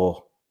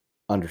people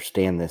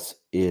understand this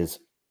is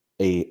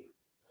a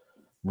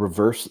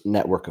reverse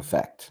network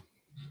effect.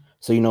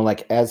 So, you know,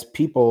 like, as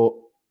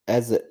people,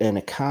 as an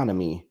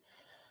economy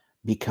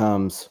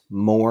becomes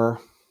more,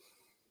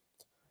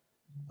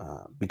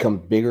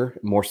 become bigger,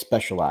 more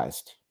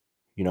specialized,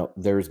 you know,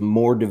 there's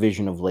more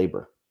division of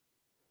labor.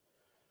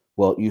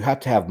 Well, you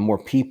have to have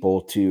more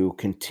people to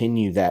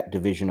continue that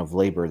division of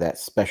labor, that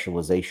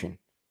specialization.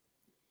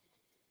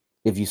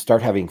 If you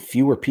start having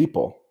fewer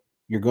people,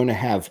 you're going to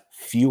have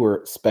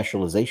fewer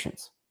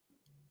specializations.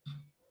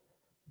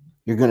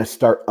 You're going to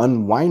start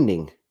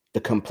unwinding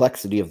the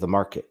complexity of the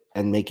market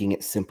and making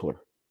it simpler.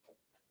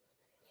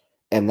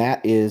 And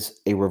that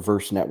is a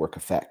reverse network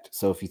effect.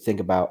 So if you think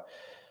about,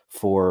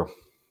 for,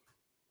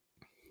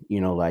 you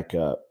know, like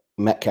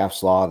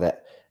Metcalfe's law,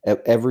 that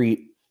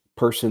every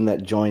person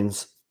that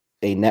joins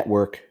a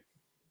network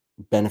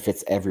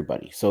benefits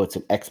everybody. So it's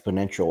an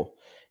exponential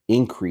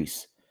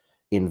increase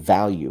in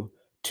value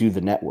to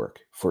the network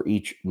for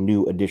each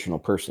new additional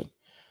person.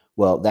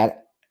 Well,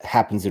 that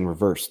happens in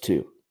reverse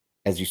too.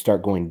 As you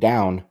start going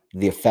down,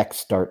 the effects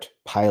start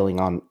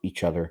piling on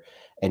each other,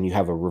 and you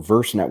have a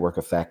reverse network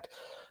effect,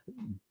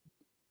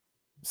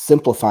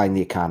 simplifying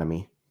the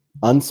economy,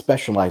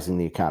 unspecializing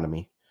the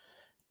economy,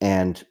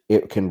 and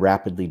it can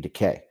rapidly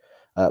decay.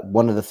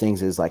 One of the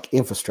things is like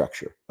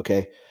infrastructure.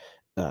 Okay,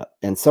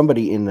 and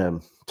somebody in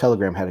the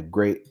Telegram had a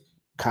great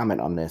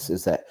comment on this,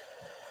 is that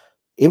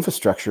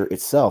infrastructure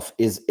itself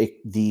is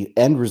the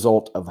end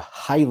result of a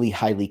highly,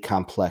 highly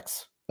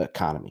complex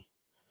economy.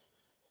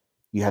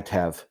 You have to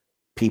have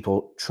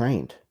people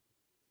trained.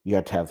 You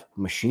have to have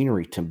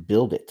machinery to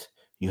build it.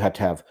 You have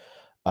to have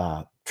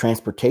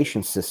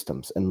transportation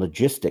systems and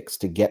logistics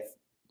to get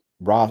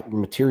raw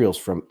materials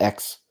from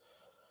X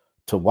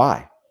to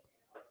Y.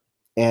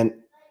 And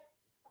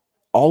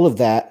all of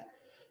that,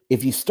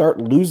 if you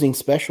start losing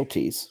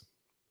specialties,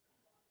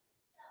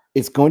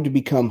 it's going to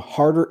become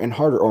harder and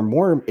harder, or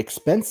more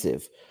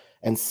expensive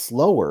and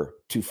slower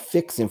to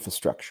fix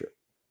infrastructure.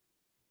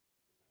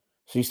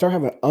 So you start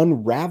having an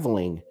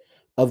unraveling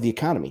of the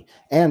economy,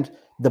 and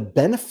the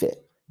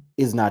benefit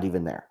is not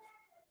even there.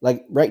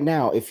 Like right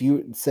now, if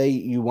you say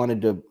you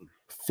wanted to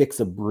fix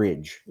a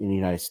bridge in the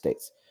United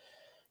States,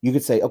 you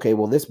could say, okay,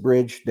 well, this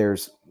bridge,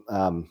 there's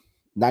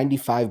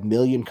 95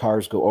 million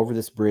cars go over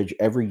this bridge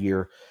every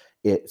year.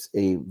 It's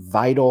a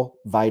vital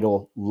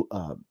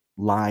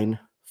line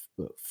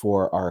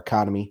for our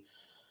economy,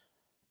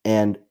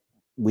 and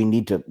we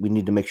need to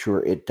make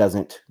sure it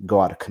doesn't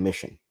go out of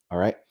commission. All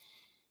right.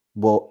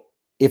 Well,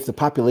 if the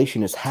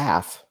population is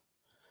half,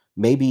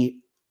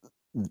 maybe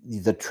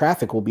the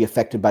traffic will be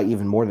affected by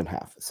even more than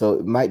half. So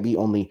it might be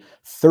only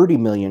 30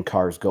 million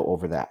cars go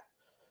over that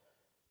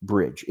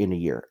bridge in a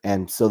year.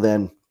 And so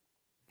then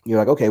you're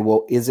like, okay,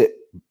 well, is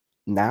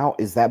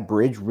that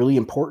bridge really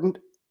important?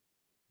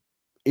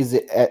 Is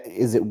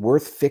it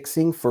worth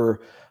fixing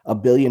for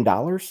 $1 billion?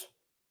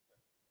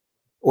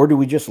 Or do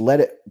we just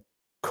let it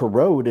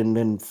corrode and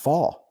then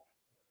fall?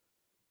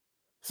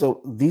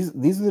 So these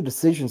are the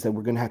decisions that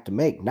we're going to have to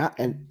make.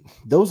 And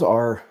those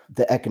are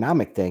the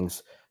economic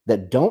things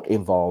that don't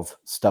involve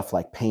stuff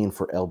like paying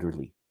for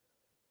elderly.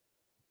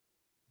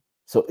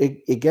 So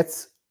it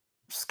gets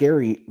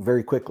scary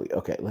very quickly.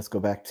 Okay, let's go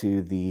back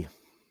to the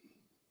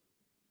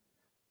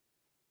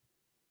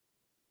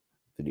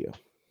video.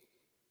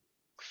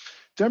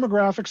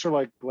 Demographics are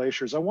like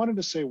glaciers. I wanted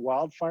to say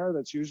wildfire.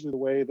 That's usually the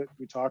way that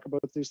we talk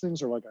about these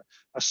things, or like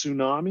a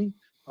tsunami.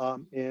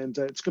 And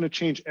it's going to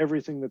change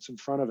everything that's in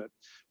front of it.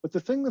 But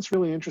the thing that's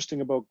really interesting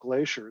about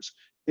glaciers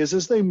is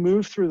as they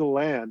move through the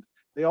land,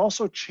 they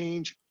also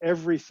change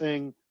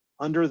everything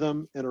under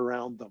them and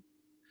around them.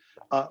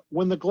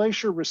 When the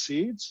glacier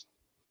recedes,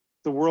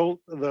 the world,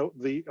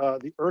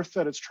 the earth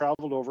that it's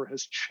traveled over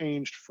has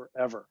changed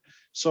forever.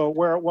 So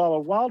while a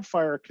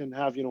wildfire can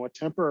have, a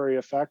temporary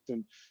effect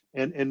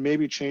and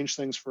maybe change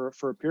things for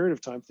a period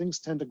of time, things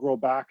tend to grow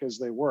back as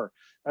they were.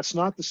 That's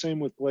not the same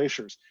with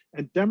glaciers.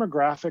 And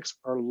demographics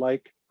are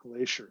like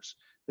glaciers.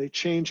 They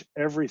change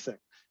everything.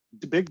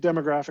 The big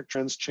demographic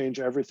trends change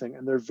everything,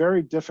 and they're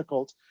very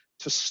difficult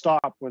to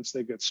stop once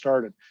they get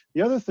started.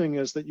 The other thing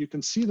is that you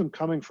can see them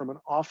coming from an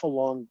awful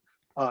long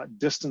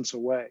distance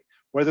away.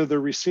 Whether they're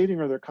receding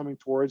or they're coming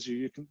towards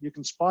you, you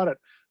can spot it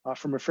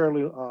from a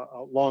fairly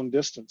long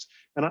distance.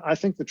 And I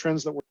think the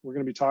trends that we're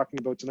going to be talking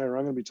about tonight, or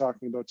I'm going to be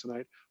talking about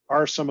tonight,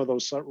 are some of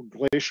those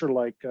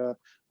glacier-like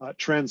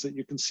trends that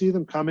you can see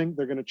them coming.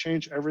 They're going to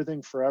change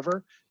everything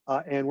forever,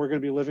 and we're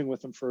going to be living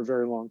with them for a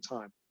very long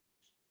time.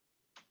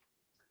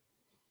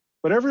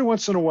 But every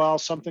once in a while,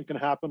 something can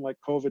happen like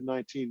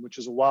COVID-19, which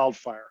is a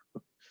wildfire,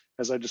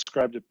 as I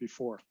described it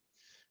before.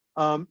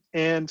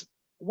 And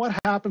what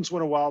happens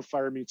when a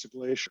wildfire meets a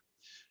glacier?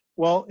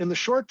 Well, in the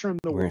short term,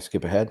 we're going to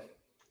skip ahead.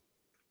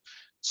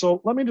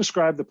 So let me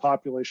describe the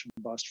population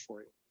bust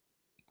for you.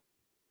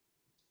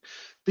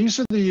 These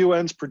are the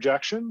UN's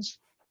projections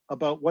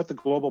about what the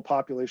global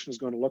population is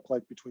going to look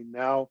like between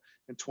now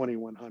and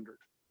 2100.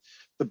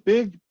 The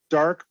big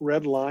dark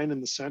red line in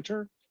the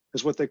center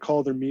is what they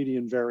call their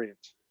median variant.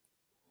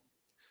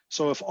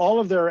 So if all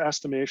of their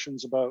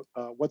estimations about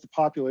what the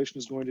population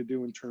is going to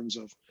do in terms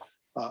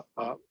of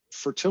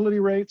fertility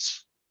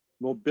rates,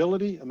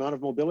 mobility, amount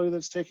of mobility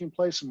that's taking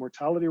place, and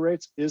mortality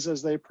rates is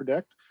as they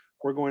predict,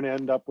 we're going to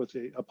end up with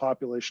a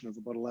population of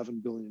about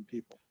 11 billion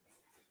people.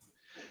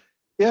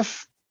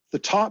 If the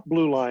top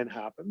blue line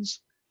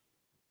happens,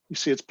 you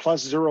see it's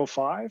plus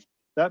 0.5,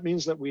 that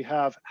means that we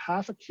have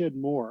half a kid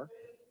more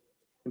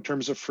in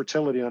terms of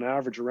fertility on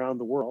average around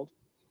the world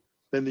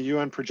than the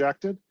UN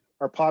projected.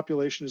 Our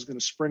population is going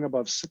to spring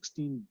above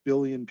 16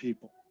 billion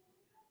people.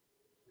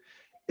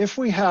 If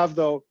we have,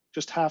 though,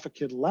 just half a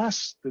kid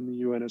less than the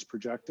UN is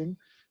projecting,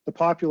 the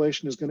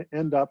population is going to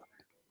end up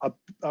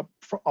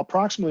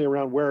approximately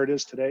around where it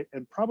is today,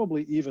 and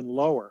probably even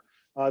lower.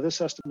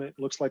 This estimate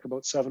looks like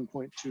about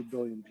 7.2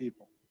 billion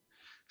people.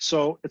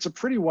 So it's a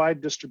pretty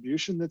wide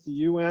distribution that the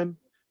UN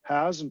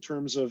has in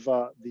terms of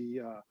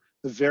the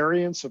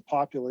variance of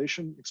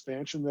population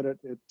expansion that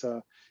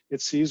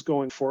it sees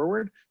going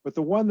forward. But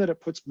the one that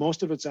it puts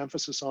most of its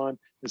emphasis on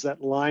is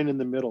that line in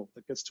the middle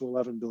that gets to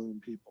 11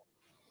 billion people.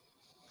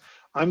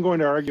 I'm going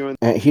to argue.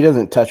 And he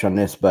doesn't touch on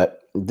this,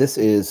 but this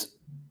is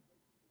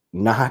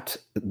not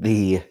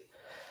the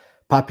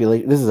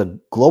population. This is a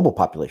global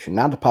population,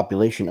 not the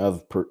population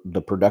of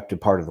the productive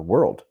part of the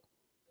world.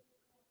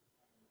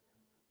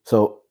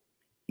 So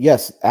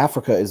yes,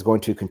 Africa is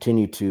going to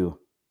continue to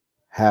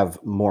have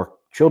more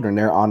children.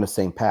 They're on the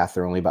same path.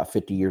 They're only about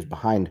 50 years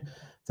behind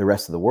the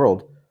rest of the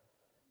world.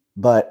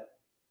 But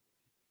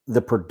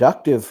the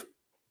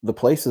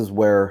places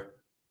where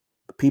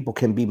people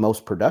can be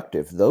most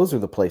productive, those are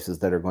the places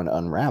that are going to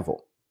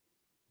unravel.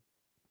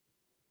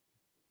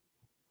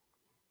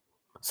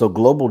 So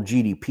global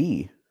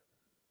GDP,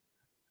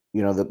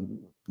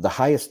 the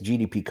highest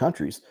GDP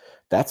countries,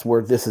 that's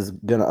where this is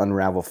going to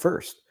unravel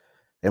first.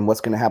 And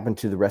what's going to happen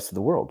to the rest of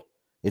the world?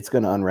 It's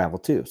going to unravel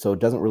too. So it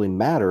doesn't really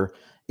matter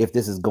if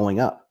this is going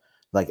up.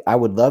 Like, I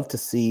would love to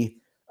see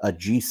a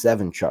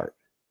G7 chart.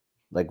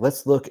 Like,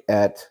 let's look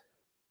at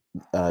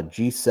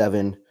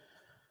G7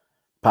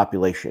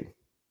 population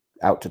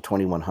out to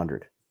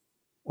 2100,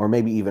 or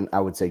maybe even I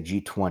would say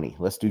G20.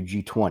 Let's do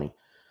G20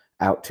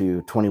 out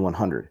to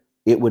 2100.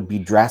 It would be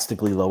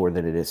drastically lower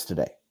than it is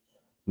today.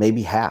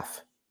 Maybe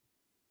half.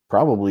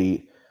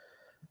 Probably,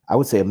 I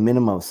would say a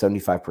minimum of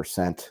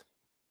 75%.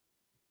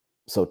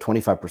 So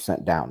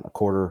 25% down, a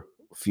quarter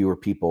fewer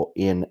people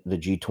in the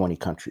G20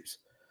 countries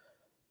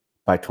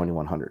by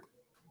 2100.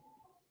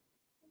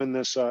 In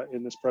this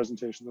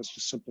presentation, that's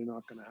just simply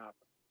not going to happen.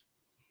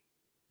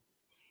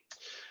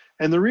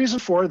 And the reason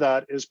for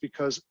that is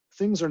because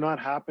things are not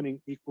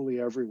happening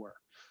equally everywhere.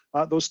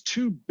 Those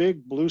two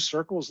big blue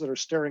circles that are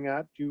staring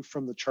at you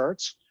from the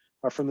charts,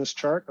 from this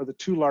chart, are the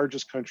two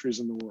largest countries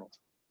in the world,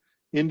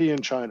 India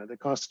and China. They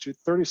constitute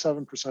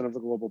 37% of the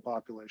global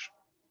population.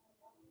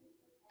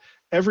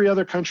 Every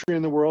other country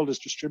in the world is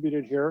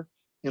distributed here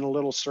in a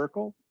little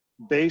circle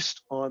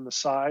based on the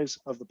size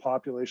of the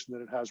population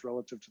that it has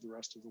relative to the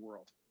rest of the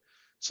world.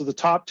 So the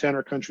top 10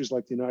 are countries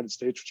like the United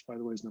States, which by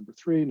the way is number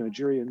 3,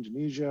 Nigeria,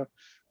 Indonesia,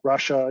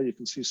 Russia. You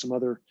can see some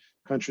other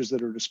countries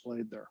that are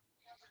displayed there.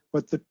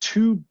 But the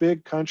two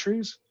big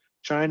countries,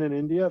 China and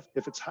India,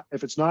 if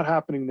it's not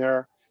happening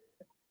there,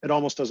 it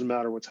almost doesn't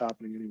matter what's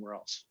happening anywhere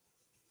else.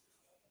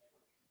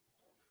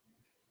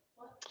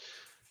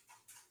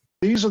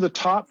 These are the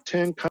top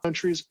 10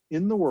 countries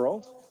in the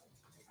world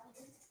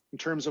in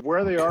terms of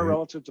where they are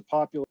relative to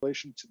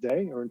population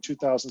today, or in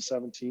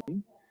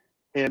 2017,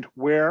 and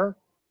where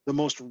the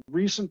most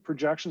recent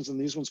projections, and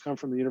these ones come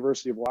from the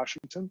University of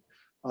Washington,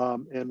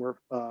 and were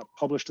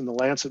published in the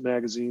Lancet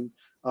magazine.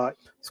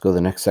 Let's go to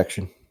the next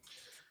section.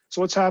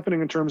 So what's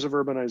happening in terms of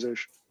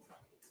urbanization?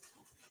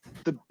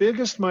 The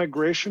biggest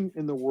migration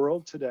in the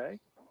world today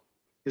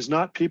is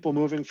not people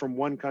moving from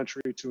one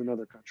country to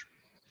another country.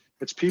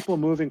 It's people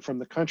moving from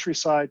the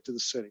countryside to the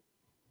city.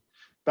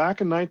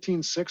 Back in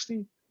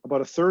 1960,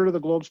 about a third of the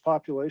globe's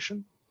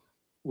population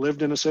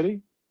lived in a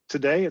city.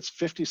 Today, it's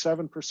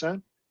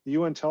 57%. The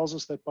UN tells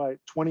us that by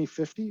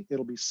 2050,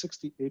 it'll be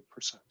 68%.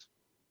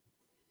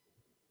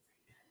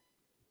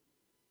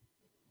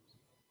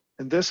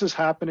 And this is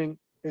happening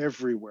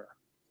everywhere.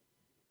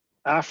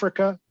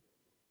 Africa,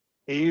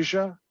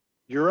 Asia,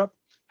 Europe,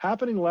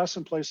 happening less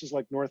in places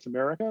like North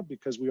America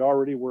because we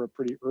already were a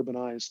pretty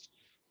urbanized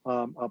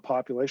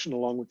population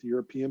along with the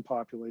European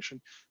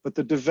population. But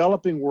the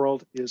developing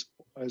world is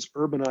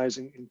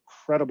urbanizing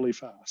incredibly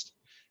fast.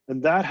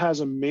 And that has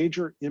a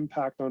major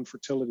impact on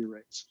fertility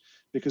rates,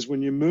 because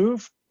when you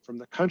move from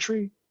the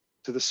country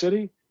to the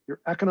city, your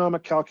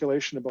economic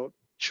calculation about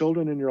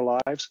children in your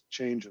lives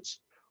changes.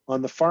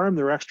 On the farm,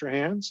 they're extra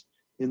hands.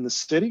 In the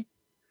city,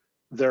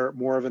 they're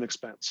more of an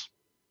expense.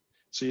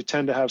 So you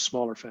tend to have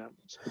smaller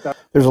families.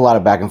 There's a lot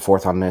of back and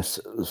forth on this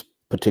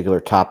particular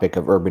topic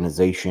of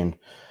urbanization.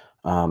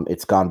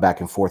 It's gone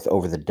back and forth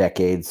over the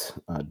decades.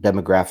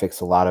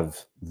 Demographics, a lot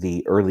of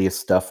the earliest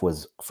stuff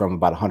was from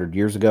about 100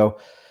 years ago.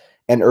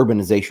 And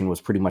urbanization was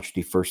pretty much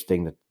the first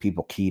thing that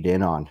people keyed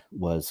in on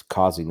was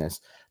causing this.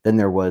 Then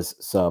there was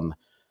some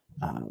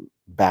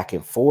back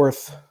and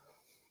forth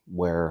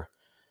where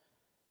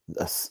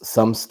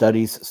some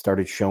studies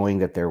started showing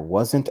that there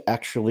wasn't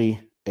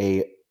actually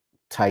a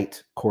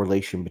tight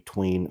correlation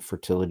between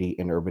fertility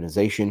and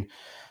urbanization.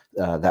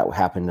 That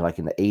happened like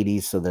in the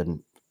 80s. So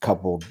then a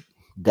couple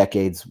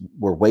decades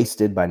were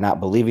wasted by not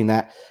believing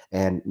that.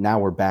 And now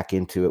we're back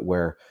into it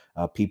where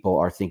people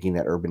are thinking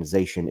that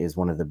urbanization is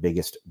one of the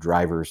biggest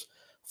drivers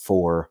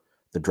for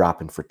the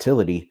drop in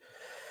fertility.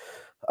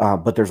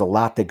 But there's a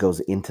lot that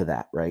goes into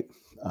that, right?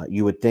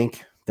 You would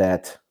think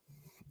that,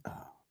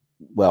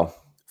 well,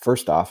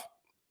 first off,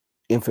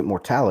 infant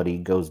mortality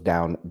goes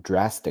down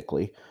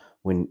drastically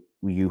when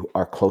you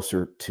are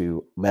closer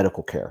to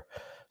medical care.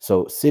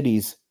 So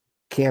cities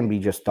can be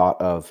just thought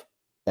of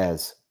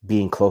as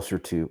being closer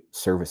to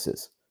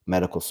services,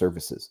 medical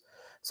services.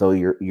 So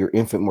your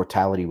infant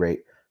mortality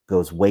rate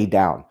goes way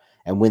down.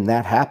 And when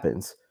that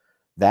happens,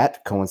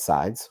 that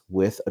coincides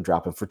with a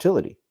drop in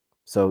fertility.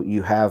 So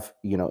you have,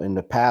 in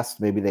the past,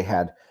 maybe they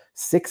had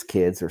 6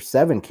 kids or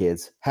 7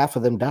 kids, half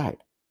of them died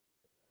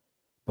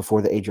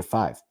before the age of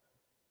 5.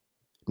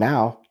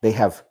 Now they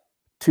have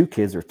 2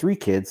 kids or 3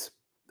 kids,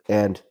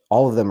 and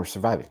all of them are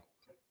surviving.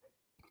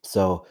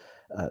 So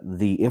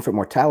the infant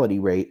mortality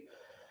rate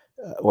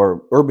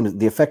or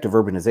the effect of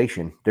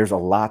urbanization, there's a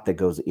lot that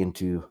goes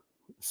into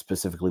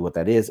specifically what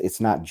that is.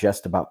 It's not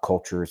just about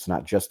culture. It's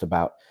not just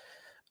about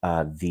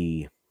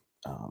the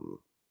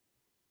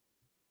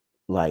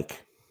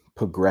like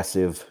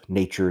progressive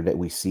nature that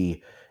we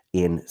see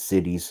in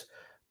cities.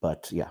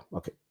 But yeah,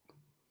 okay.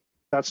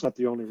 That's not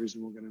the only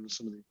reason. We'll get into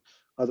some of the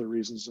other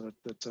reasons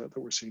that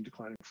we're seeing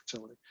declining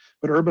fertility.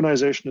 But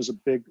urbanization is a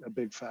big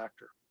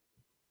factor.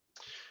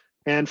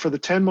 And for the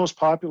 10 most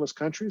populous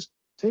countries,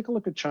 take a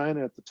look at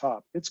China at the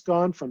top. It's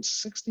gone from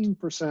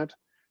 16%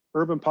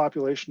 urban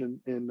population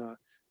in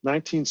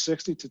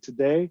 1960 to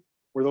today,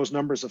 where those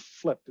numbers have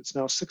flipped. It's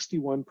now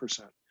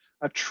 61%.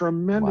 A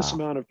tremendous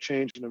amount of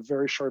change in a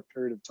very short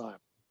period of time.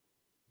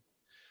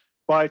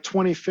 By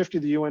 2050,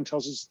 the UN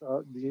tells us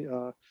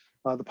the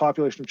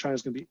population of China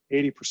is going to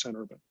be 80%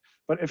 urban.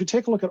 But if you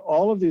take a look at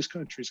all of these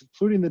countries,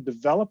 including the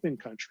developing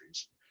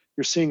countries,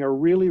 you're seeing a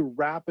really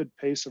rapid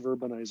pace of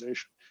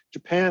urbanization.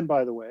 Japan,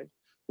 by the way,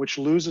 which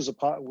loses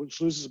about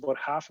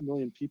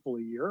 500,000 people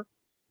a year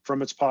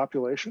from its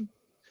population,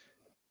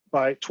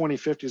 by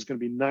 2050 is going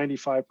to be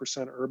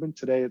 95% urban.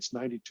 Today, it's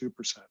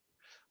 92%.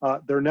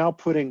 They're now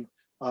putting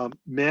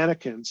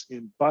mannequins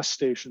in bus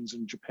stations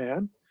in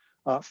Japan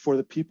for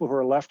the people who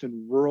are left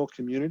in rural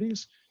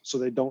communities, so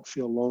they don't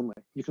feel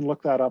lonely. You can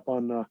look that up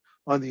on the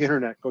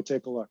internet. Go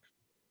take a look,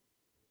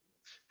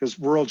 because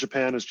rural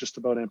Japan is just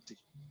about empty.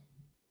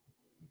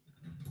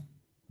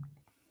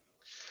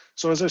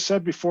 So as I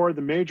said before,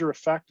 the major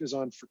effect is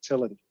on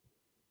fertility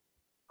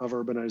of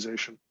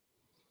urbanization.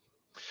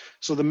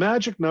 So the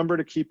magic number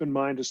to keep in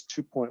mind is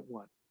 2.1.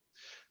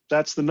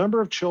 That's the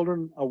number of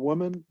children a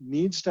woman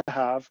needs to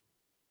have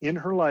in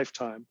her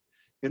lifetime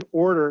in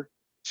order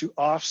to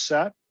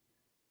offset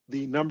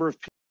the number of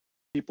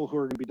people who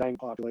are going to be dying in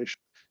population.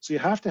 So you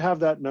have to have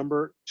that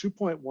number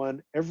 2.1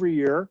 every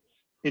year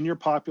in your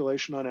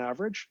population on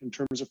average in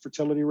terms of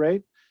fertility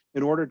rate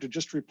in order to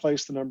just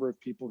replace the number of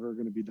people who are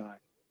going to be dying.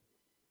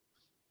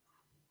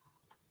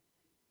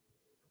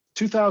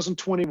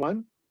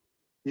 2021,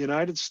 the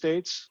United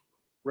States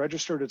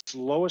registered its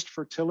lowest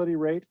fertility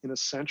rate in a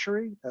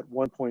century at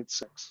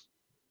 1.6.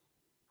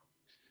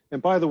 And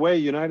by the way,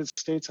 the United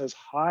States has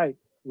high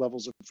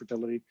levels of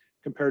fertility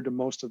compared to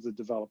most of the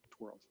developed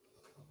world.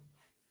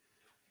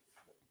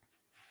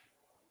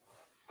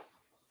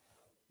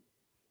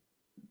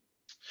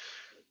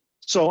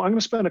 So I'm going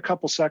to spend a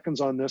couple seconds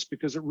on this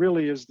because it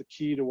really is the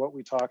key to what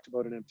we talked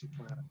about in Empty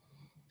Planet.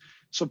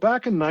 So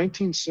back in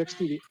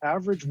 1960, the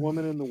average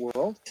woman in the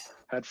world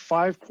had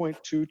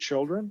 5.2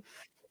 children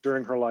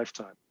during her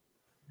lifetime.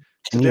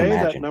 Today,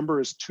 that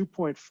number is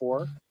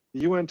 2.4.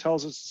 The UN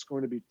tells us it's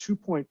going to be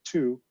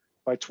 2.2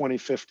 by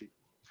 2050.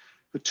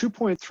 The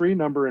 2.3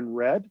 number in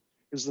red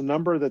is the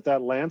number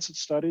that Lancet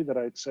study that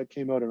I said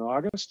came out in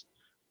August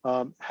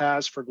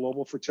has for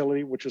global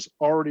fertility, which is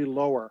already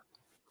lower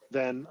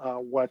than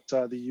what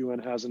the UN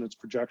has in its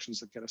projections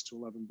that get us to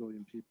 11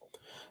 billion people.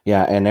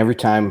 Yeah, and every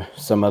time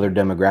some other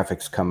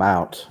demographics come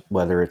out,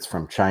 whether it's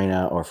from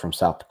China or from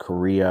South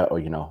Korea or,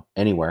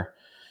 anywhere,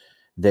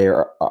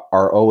 there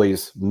are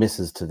always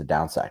misses to the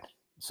downside.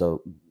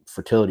 So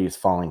fertility is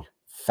falling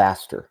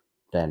faster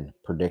than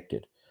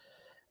predicted.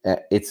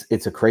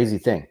 It's a crazy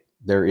thing.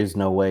 There is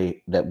no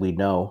way that we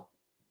know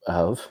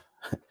of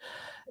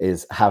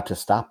is how to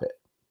stop it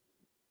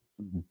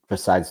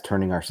besides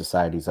turning our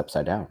societies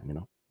upside down,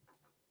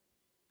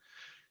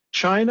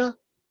 China,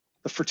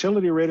 the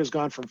fertility rate has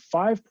gone from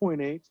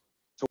 5.8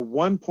 to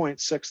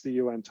 1.6, the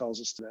UN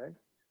tells us today.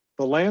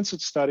 The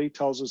Lancet study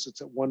tells us it's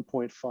at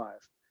 1.5.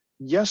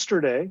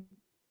 Yesterday,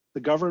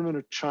 the government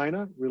of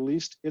China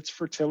released its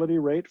fertility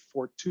rate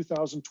for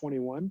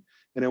 2021,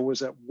 and it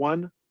was at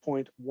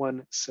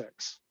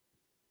 1.16.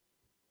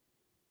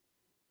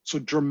 So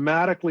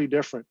dramatically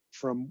different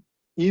from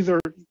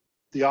either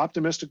the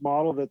optimistic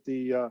model that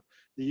the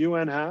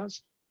UN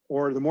has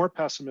or the more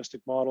pessimistic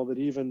model that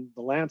even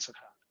the Lancet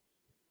had.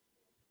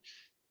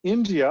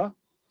 India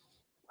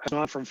has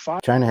gone from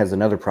 5. China has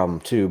another problem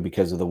too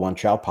because of the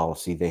one-child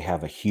policy. They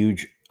have a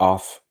huge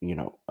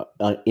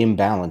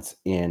imbalance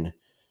in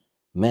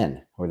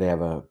men, where they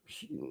have a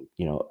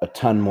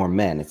ton more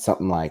men. It's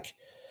something like,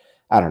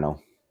 I don't know,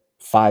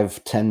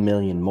 5-10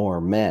 million more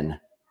men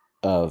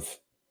of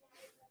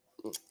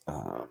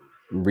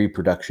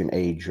reproduction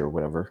age or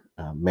whatever,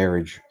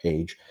 marriage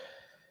age,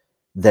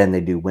 than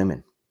they do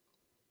women.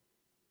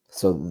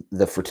 So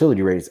the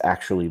fertility rate is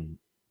actually,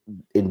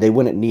 they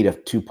wouldn't need a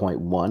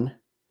 2.1.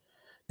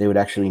 They would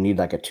actually need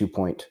like a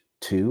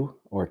 2.2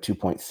 or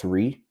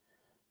 2.3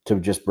 to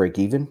just break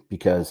even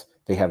because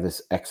they have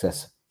this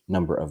excess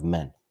number of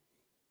men.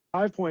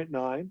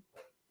 5.9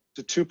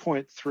 to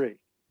 2.3.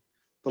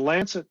 The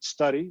Lancet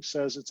study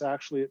says it's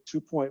actually at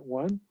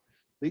 2.1.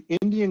 The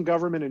Indian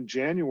government in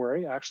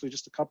January, actually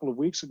just a couple of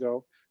weeks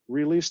ago,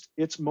 released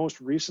its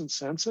most recent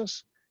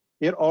census.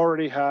 It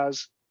already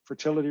has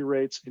fertility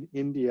rates in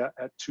India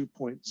at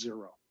 2.0.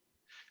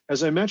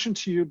 As I mentioned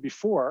to you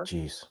before,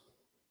 Jeez.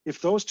 If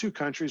those two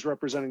countries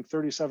representing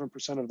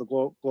 37% of the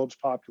globe's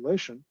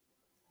population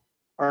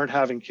aren't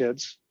having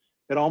kids,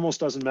 it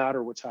almost doesn't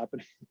matter what's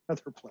happening in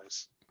another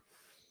place.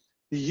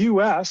 The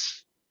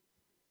US,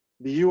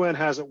 the UN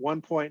has at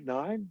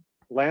 1.9,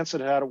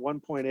 Lancet had at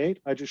 1.8.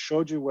 I just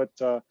showed you what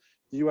the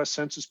the US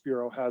Census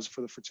Bureau has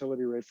for the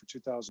fertility rate for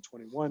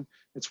 2021,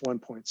 it's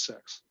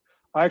 1.6.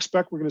 I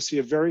expect we're going to see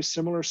a very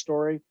similar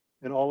story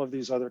in all of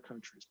these other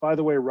countries. By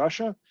the way,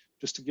 Russia,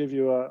 just to give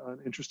you an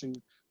interesting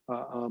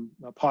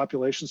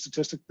population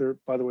statistic,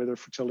 by the way, their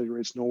fertility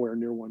rate's nowhere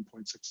near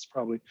 1.6. It's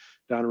probably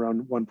down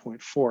around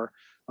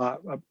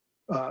 1.4.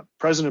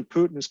 President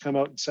Putin has come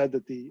out and said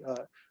that the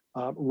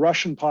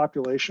Russian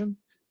population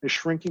is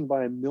shrinking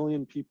by 1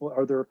 million people.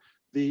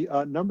 The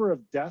number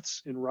of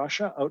deaths in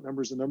Russia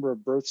outnumbers the number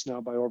of births now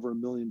by over 1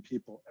 million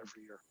people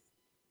every year.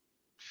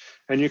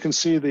 And you can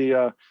see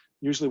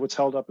usually what's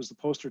held up as the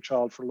poster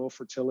child for low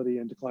fertility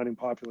and declining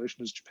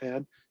population is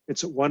Japan.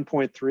 It's at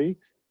 1.3.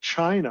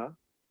 China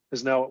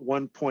is now at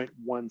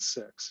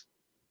 1.16.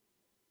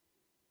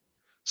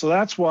 So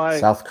that's why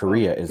South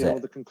Korea is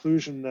at the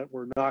conclusion that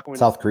we're not going.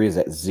 South Korea is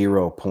at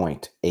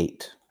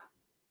 0.8.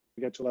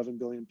 Get to 11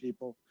 billion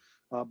people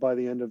by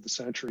the end of the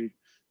century.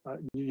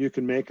 You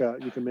can make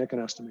an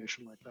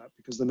estimation like that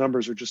because the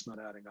numbers are just not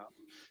adding up.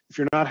 If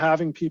you're not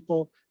having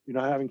people, you're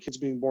not having kids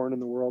being born in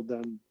the world,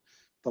 then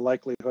the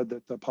likelihood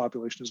that the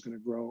population is going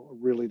to grow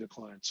really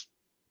declines.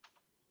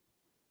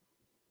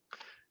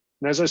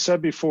 And as I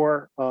said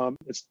before,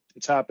 it's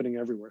happening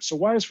everywhere. So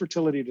why is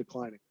fertility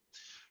declining?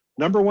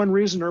 Number one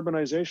reason,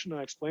 urbanization.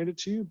 I explained it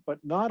to you, but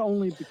not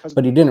only because.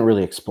 But he didn't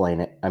really explain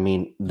it. I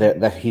mean,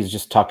 that he's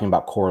just talking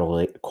about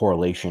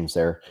correlations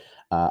there.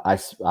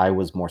 I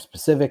was more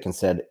specific and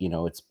said,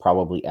 it's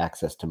probably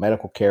access to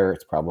medical care.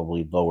 It's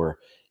probably lower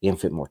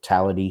infant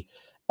mortality,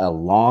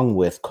 along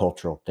with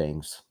cultural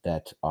things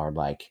that are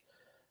like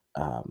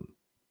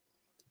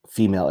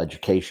female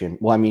education.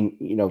 Well, I mean,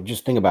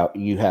 just think about,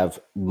 you have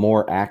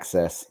more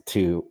access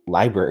to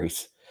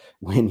libraries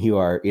when you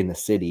are in the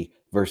city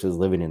versus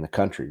living in the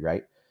country,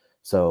 right?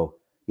 So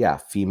yeah,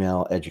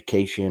 female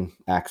education,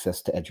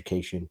 access to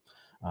education,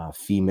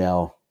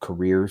 female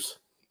careers,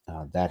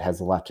 that has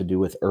a lot to do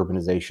with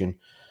urbanization.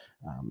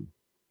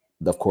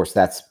 Of course,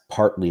 that's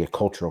partly a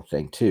cultural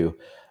thing too.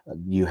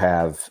 You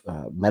have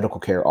medical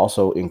care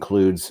also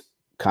includes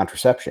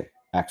contraception,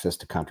 access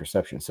to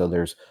contraception. So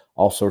there's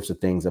all sorts of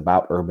things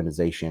about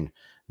urbanization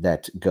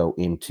that go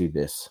into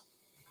this.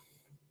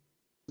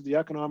 The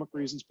economic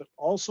reasons, but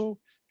also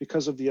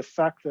because of the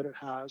effect that it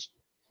has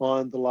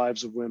on the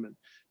lives of women.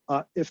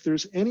 If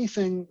there's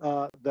anything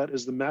that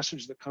is the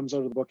message that comes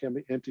out of the book,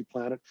 Empty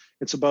Planet,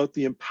 it's about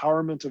the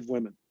empowerment of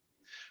women.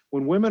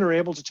 When women are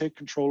able to take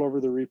control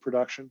over their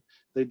reproduction,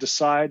 they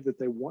decide that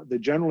they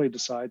generally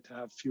decide to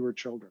have fewer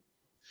children.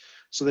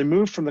 So they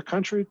move from the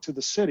country to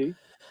the city.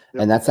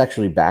 And that's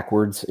actually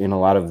backwards in a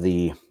lot of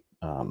the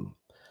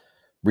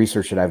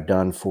research that I've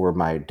done for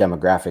my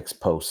demographics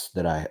posts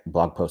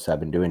blog posts I've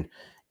been doing,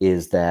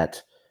 is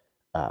that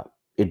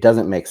it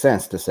doesn't make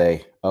sense to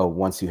say, oh,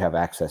 once you have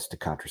access to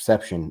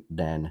contraception,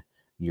 then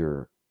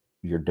your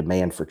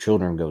demand for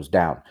children goes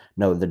down.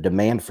 No, the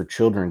demand for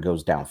children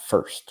goes down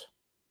first.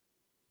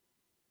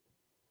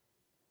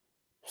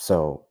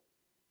 So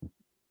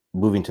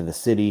moving to the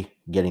city,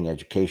 getting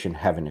education,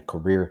 having a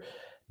career,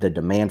 the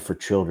demand for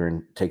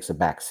children takes a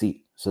back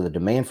seat. So the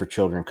demand for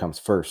children comes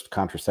first,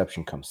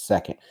 contraception comes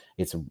second.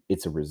 It's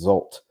a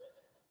result.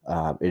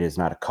 It is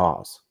not a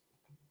cause.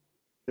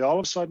 They all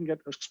of a sudden get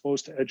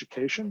exposed to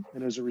education,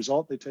 and as a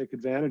result, they take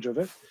advantage of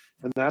it.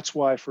 And that's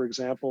why, for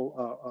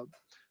example,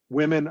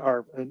 women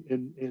are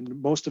in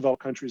most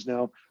developed countries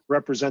now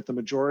represent the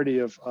majority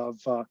of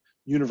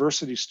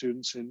university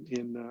students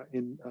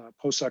in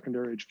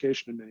post-secondary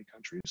education in many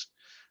countries.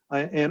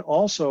 And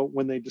also,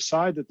 when they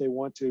decide that they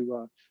want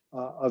to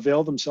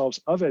avail themselves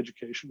of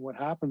education, what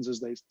happens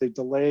is they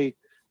delay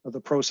the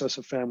process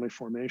of family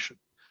formation.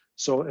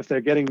 So if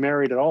they're getting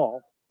married at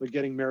all, they're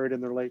getting married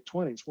in their late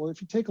 20s. Well,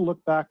 if you take a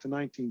look back to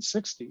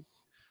 1960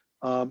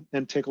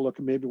 and take a look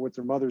at maybe what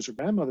their mothers or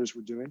grandmothers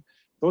were doing,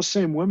 those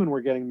same women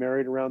were getting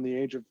married around the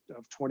age of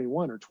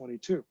 21 or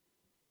 22.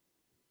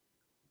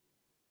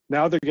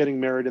 Now they're getting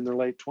married in their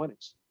late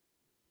 20s.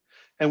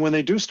 And when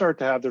they do start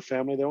to have their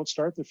family, they don't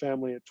start their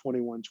family at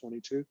 21,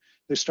 22.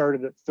 They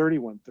started at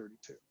 31,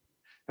 32.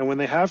 And when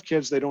they have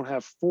kids, they don't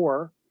have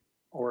 4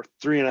 or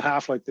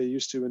 3.5 like they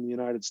used to in the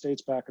United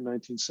States back in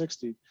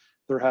 1960.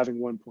 They're having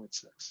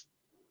 1.6.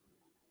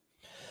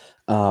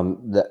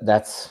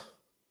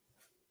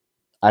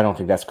 I don't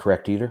think that's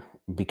correct either,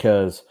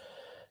 because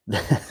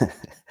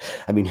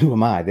I mean, who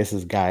am I? This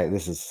is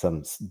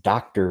some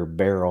Dr.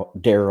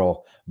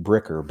 Daryl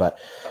Bricker, but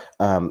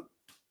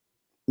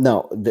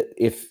no,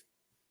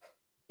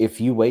 if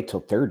you wait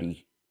till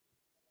 30,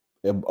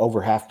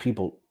 over half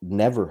people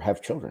never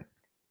have children.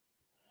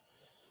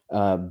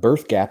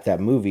 Birth Gap, that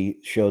movie,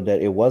 showed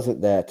that it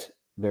wasn't that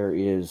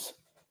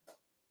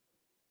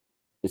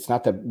it's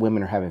not that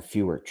women are having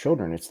fewer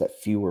children, it's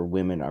that fewer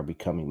women are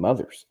becoming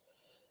mothers.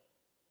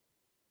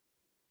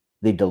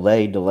 They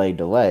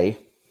delay,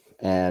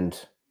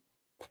 and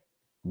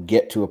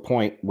get to a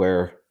point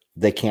where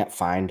they can't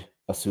find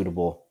a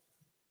suitable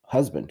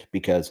husband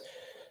because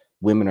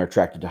women are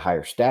attracted to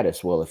higher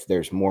status. Well, if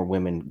there's more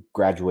women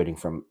graduating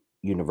from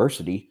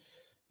university,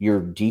 you're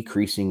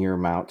decreasing your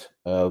amount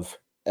of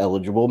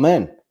eligible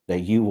men that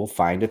you will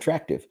find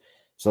attractive.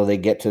 So they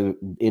get to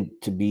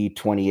it to be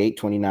 28,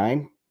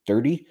 29,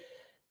 30,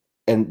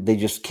 and they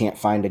just can't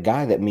find a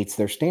guy that meets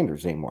their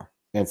standards anymore.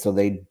 And so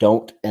they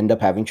don't end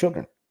up having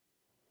children.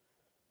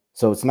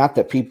 So it's not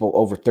that people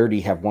over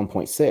 30 have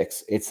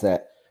 1.6, it's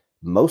that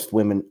most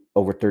women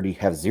over 30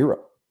 have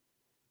 0.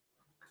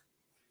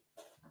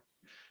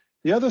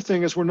 The other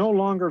thing is we're no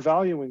longer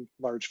valuing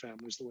large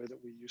families the way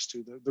that we used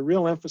to. The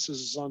real emphasis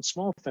is on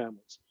small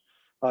families.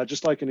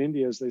 Just like in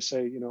India, as they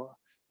say,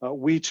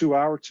 we to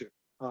our two.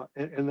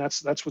 And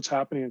that's what's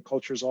happening in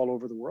cultures all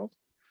over the world.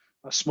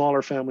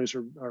 Smaller families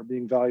are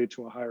being valued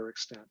to a higher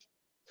extent.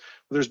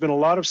 There's been a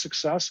lot of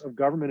success of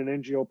government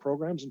and NGO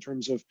programs in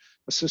terms of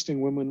assisting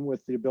women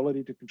with the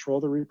ability to control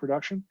their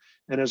reproduction.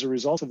 And as a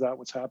result of that,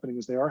 what's happening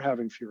is they are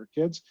having fewer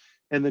kids,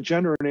 and the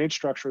gender and age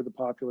structure of the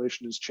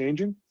population is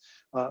changing.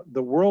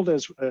 The world,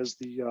 as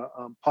the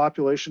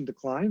population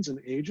declines and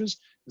ages,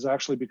 is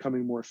actually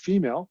becoming more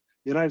female.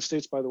 The United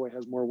States, by the way,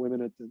 has more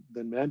women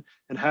than men,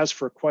 and has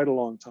for quite a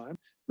long time.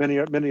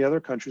 Many other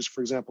countries,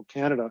 for example,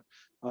 Canada,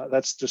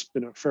 that's just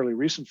been a fairly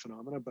recent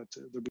phenomenon, but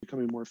they're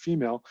becoming more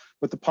female.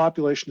 But the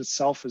population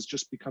itself is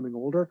just becoming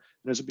older,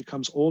 and as it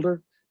becomes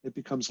older, it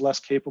becomes less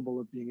capable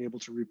of being able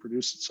to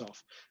reproduce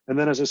itself. And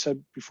then, as I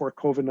said before,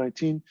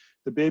 COVID-19,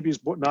 the babies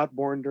not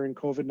born during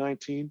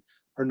COVID-19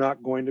 are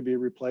not going to be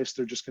replaced.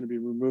 They're just going to be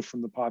removed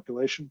from the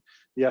population.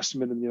 The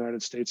estimate in the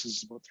United States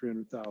is about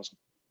 300,000.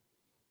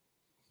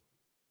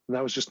 And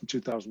that was just in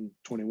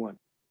 2021.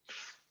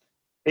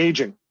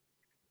 Aging.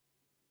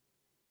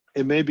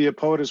 It may be a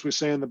poet, as we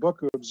say in the book,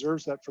 who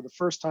observes that for the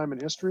first time in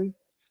history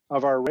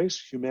of our race,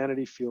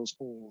 humanity feels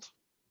old.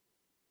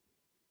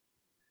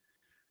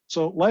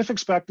 So life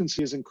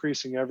expectancy is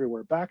increasing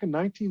everywhere. Back in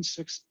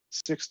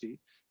 1960,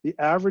 the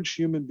average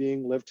human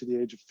being lived to the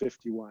age of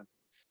 51.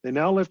 They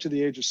now live to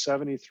the age of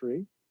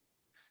 73,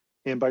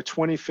 and by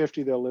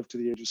 2050, they'll live to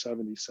the age of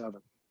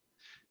 77.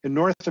 In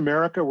North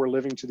America, we're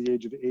living to the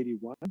age of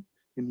 81.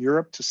 In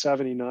Europe, to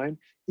 79.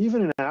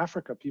 Even in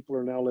Africa, people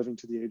are now living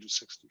to the age of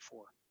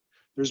 64.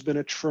 There's been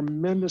a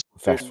tremendous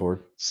Fast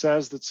forward.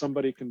 says that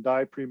somebody can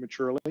die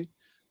prematurely.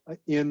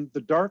 In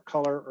the dark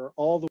color are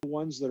all the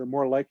ones that are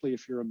more likely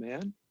if you're a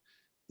man.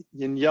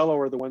 In yellow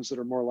are the ones that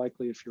are more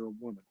likely if you're a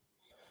woman.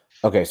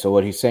 Okay, so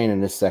what he's saying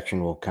in this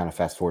section, we'll kind of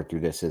fast forward through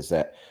this, is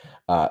that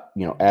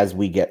as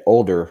we get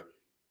older,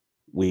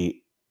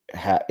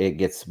 it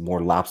gets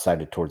more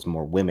lopsided towards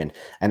more women,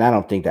 and I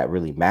don't think that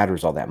really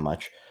matters all that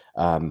much,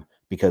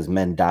 because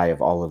men die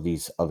of all of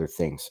these other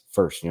things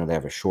first. They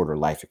have a shorter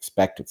life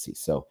expectancy.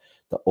 So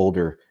the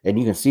older, and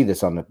you can see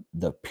this on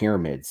the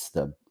pyramids,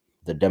 the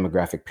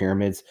demographic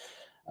pyramids,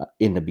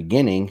 in the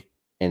beginning,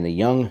 in the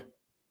young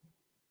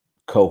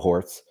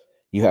cohorts,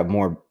 you have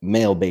more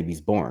male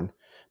babies born,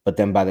 but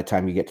then by the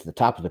time you get to the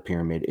top of the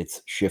pyramid,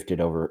 it's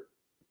shifted over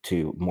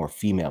to more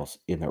females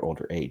in their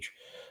older age.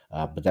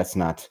 But that's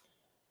not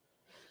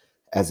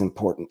as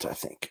important, I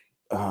think.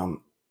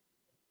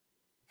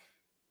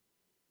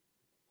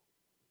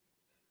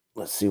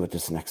 Let's see what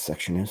this next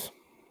section is.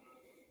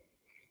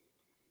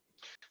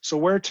 So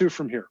where to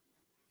from here?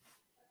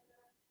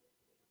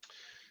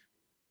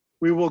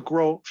 We will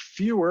grow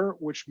fewer,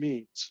 which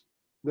means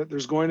that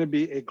there's going to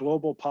be a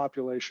global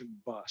population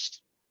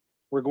bust.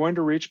 We're going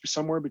to reach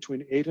somewhere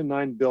between 8 and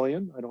 9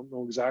 billion. I don't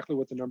know exactly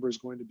what the number is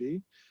going to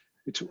be.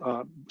 It's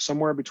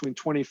somewhere between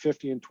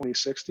 2050 and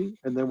 2060,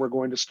 and then we're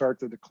going to start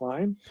the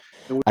decline.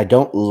 I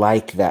don't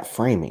like that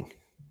framing.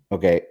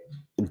 Okay,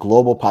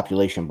 global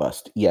population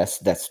bust. Yes,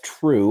 that's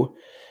true.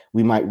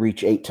 We might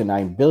reach 8 to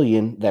 9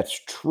 billion. That's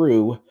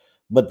true,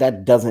 but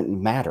that doesn't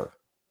matter.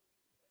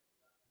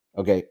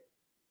 Okay,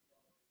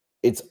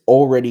 it's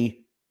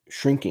already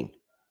shrinking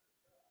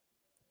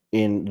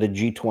in the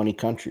G20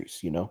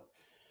 countries,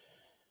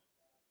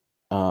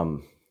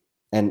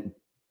 and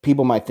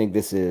people might think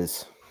this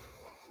is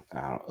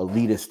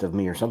elitist of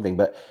me or something,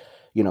 but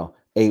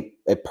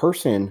a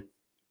person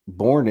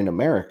born in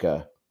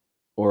America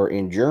or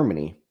in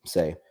Germany,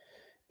 say,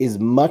 is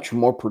much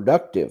more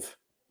productive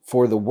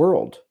for the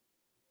world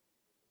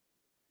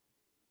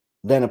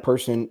than a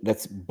person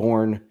that's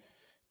born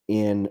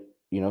in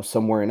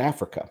somewhere in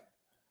Africa.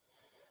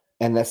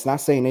 And that's not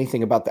saying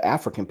anything about the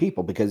African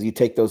people, because you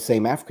take those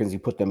same Africans, you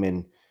put them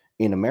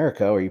in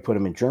America, or you put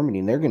them in Germany,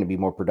 and they're going to be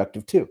more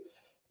productive too.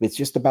 It's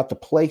just about the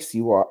place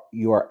you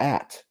are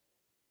at,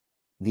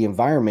 the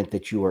environment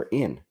that you are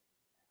in.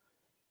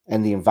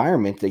 And the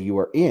environment that you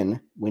are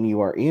in when you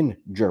are in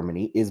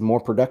Germany is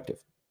more productive,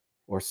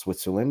 or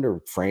Switzerland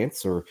or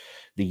France or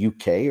the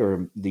UK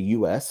or the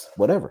US,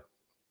 whatever.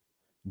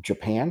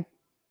 Japan,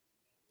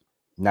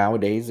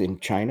 nowadays in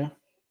China,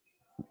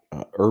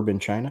 urban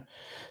China.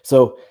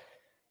 So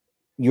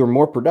you're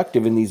more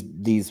productive in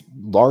these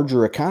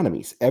larger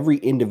economies. Every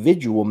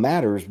individual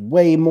matters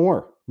way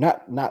more.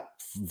 Not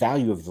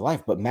value of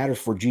life, but matters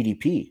for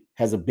GDP,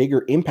 has a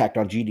bigger impact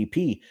on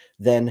GDP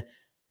than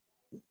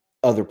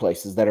other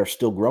places that are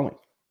still growing.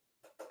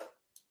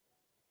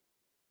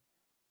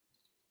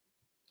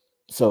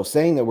 So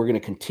saying that we're going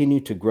to continue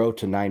to grow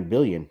to 9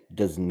 billion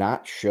does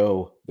not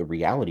show the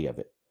reality of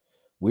it.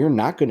 we're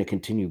not going to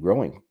continue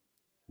growing.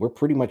 We're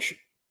pretty much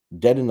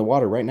dead in the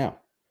water right now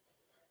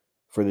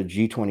for the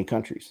G20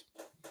 countries.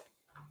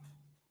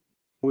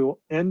 We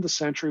will end the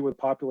century with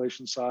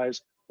population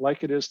size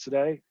like it is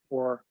today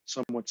or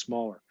somewhat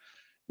smaller.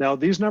 Now,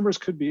 these numbers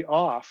could be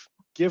off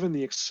given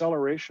the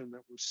acceleration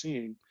that we're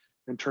seeing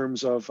in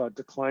terms of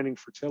declining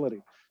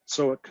fertility.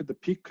 So the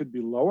peak could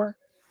be lower,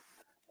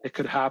 it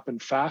could happen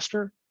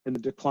faster, and the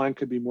decline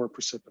could be more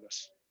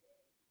precipitous.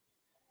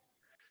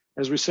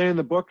 As we say in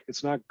the book,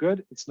 it's not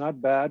good, it's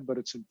not bad, but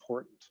it's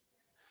important.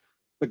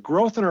 The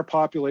growth in our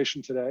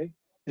population today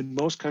in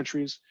most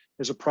countries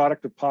is a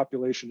product of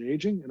population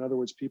aging. In other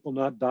words, people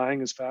not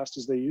dying as fast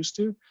as they used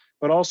to,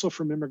 but also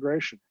from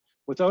immigration.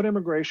 Without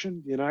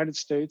immigration, the United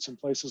States and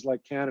places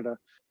like Canada,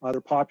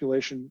 their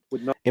population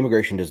would not.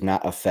 Immigration does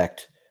not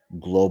affect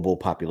global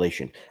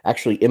population.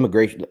 Actually,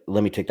 immigration,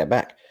 let me take that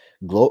back.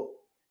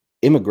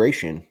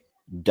 Immigration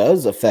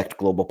does affect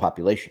global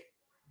population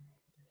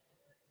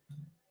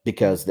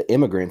because the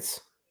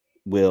immigrants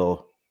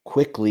will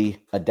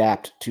quickly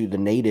adapt to the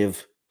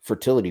native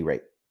fertility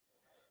rate.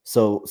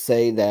 So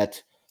say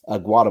that a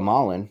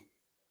Guatemalan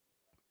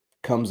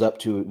comes up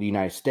to the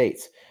United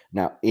States.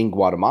 Now, in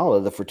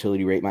Guatemala, the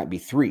fertility rate might be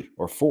 3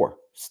 or 4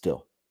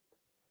 still.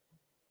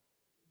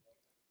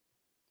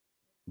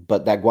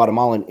 But that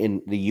Guatemalan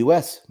in the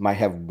US might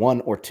have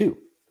 1 or 2.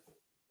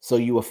 So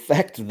you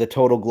affect the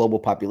total global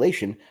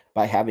population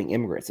by having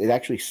immigrants. It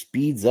actually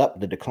speeds up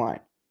the decline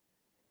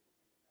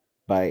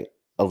by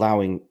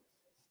allowing,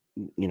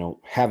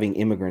 having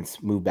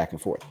immigrants move back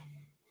and forth.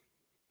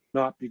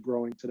 Not be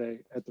growing today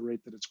at the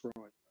rate that it's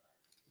growing.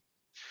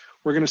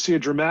 We're going to see a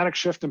dramatic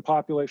shift in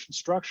population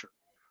structure.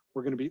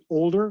 We're going to be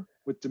older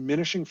with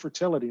diminishing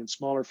fertility in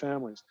smaller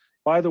families.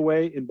 By the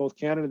way, in both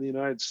Canada and the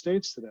United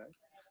States today,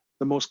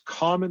 the most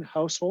common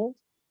household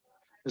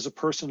is a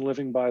person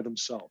living by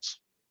themselves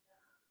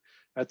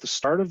at the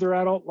start of their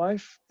adult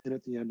life and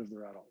at the end of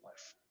their adult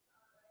life.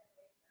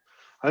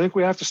 I think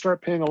we have to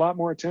start paying a lot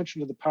more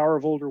attention to the power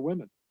of older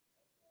women.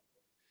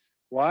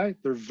 Why?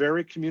 They're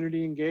very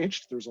community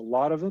engaged. There's a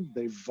lot of them.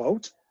 They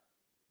vote.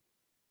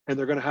 And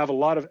they're going to have a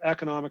lot of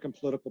economic and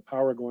political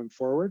power going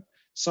forward.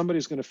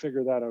 Somebody's going to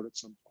figure that out at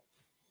some point.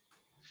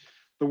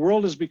 The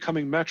world is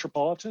becoming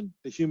metropolitan.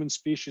 The human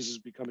species is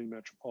becoming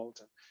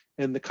metropolitan.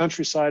 And the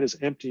countryside is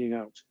emptying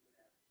out.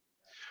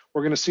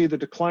 We're going to see the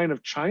decline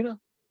of China.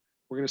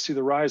 We're going to see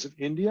the rise of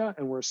India.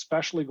 And we're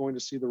especially going to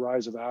see the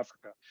rise of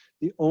Africa,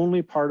 the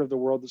only part of the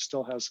world that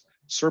still has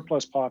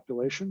surplus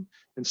population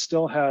and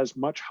still has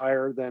much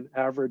higher than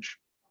average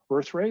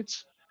birth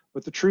rates.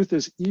 But the truth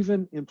is,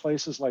 even in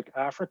places like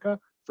Africa,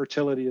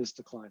 fertility is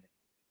declining.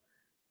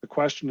 The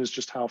question is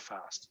just how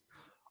fast.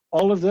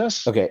 All of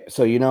this. Okay,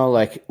 so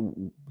like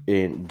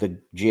in the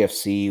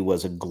GFC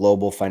was a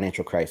global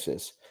financial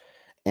crisis,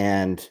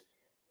 and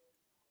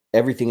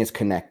everything is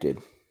connected.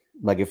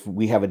 Like if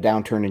we have a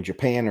downturn in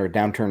Japan or a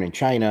downturn in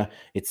China,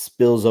 it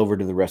spills over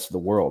to the rest of the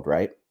world,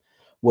 right?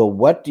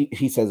 Well,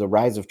 he says a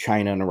rise of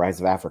China and a rise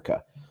of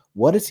Africa.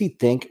 What does he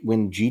think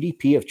when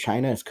GDP of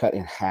China is cut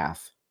in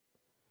half?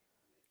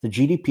 The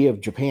GDP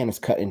of Japan is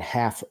cut in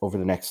half over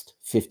the next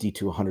 50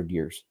 to 100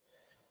 years.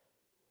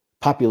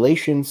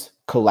 Populations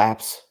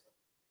collapse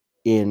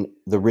in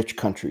the rich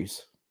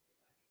countries.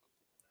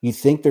 You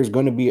think there's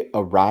going to be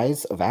a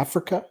rise of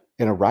Africa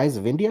and a rise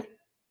of India?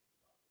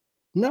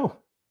 No.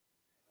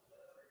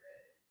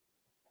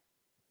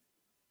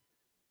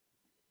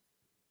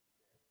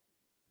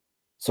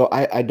 So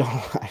I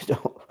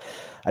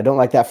don't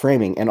like that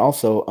framing. And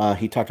also,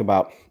 he talked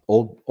about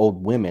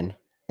old women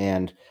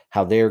and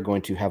how they're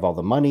going to have all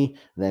the money.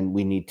 Then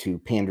we need to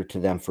pander to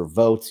them for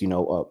votes.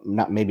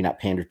 Maybe not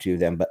pander to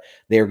them, but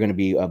they're going to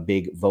be a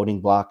big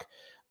voting bloc.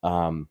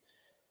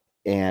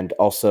 And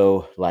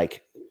also,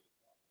 like,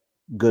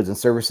 goods and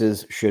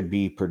services should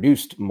be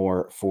produced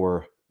more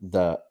for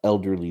the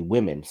elderly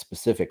women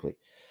specifically.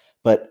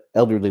 But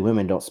elderly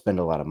women don't spend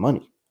a lot of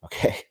money.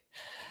 Okay.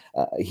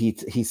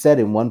 He said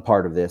in one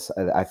part of this,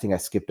 I think I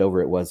skipped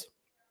over it, was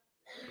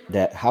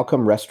that how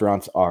come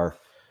restaurants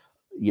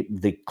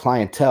the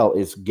clientele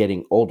is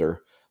getting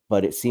older,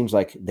 but it seems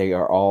like they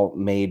are all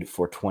made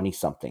for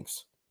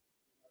 20-somethings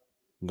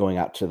going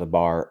out to the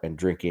bar and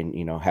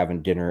drinking,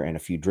 having dinner and a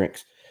few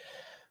drinks,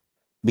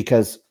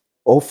 because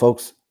old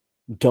folks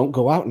don't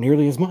go out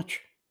nearly as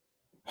much.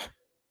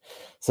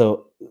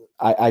 So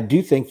I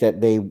do think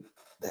that they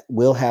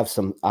will have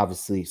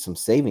obviously some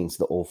savings,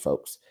 the old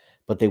folks,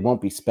 but they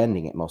won't be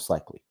spending it most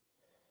likely.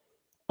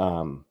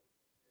 In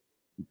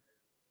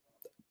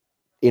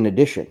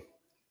addition,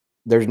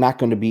 there's not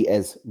going to be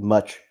as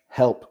much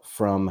help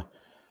from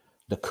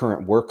the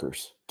current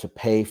workers to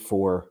pay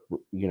for,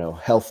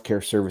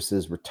 healthcare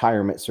services,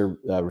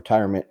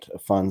 retirement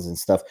funds and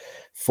stuff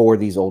for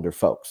these older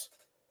folks.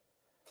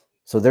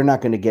 So they're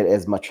not going to get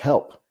as much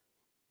help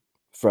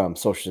from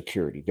Social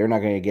Security. They're not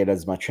going to get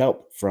as much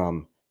help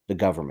from the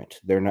government.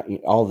 They're not,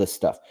 all this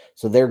stuff.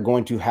 So they're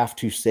going to have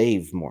to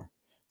save more.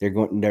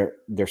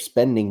 Their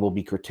spending will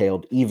be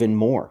curtailed even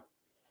more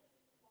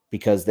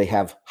because they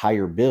have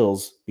higher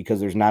bills because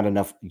there's not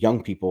enough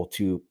young people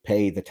to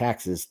pay the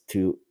taxes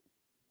to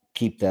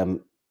keep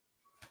them,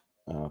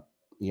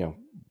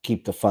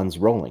 keep the funds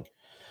rolling.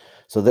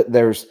 So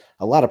there's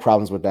a lot of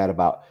problems with that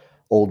about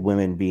old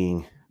women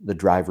being the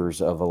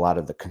drivers of a lot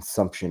of the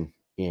consumption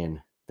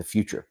in the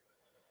future.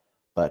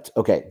 But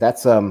okay,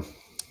 that's all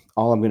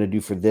I'm going to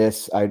do for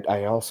this.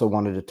 I also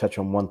wanted to touch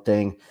on one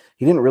thing.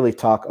 He didn't really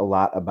talk a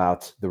lot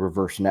about the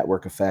reverse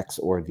network effects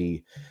or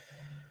the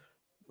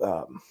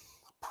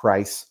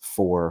price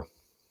for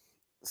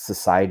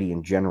society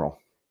in general.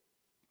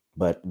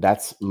 But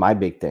that's my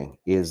big thing,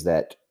 is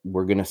that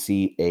we're going to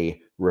see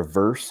a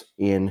reverse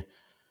in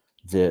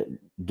the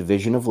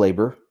division of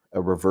labor,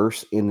 a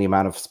reverse in the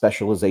amount of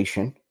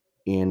specialization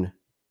in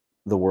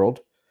the world,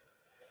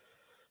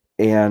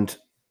 and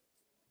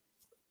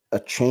a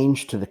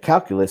change to the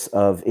calculus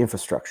of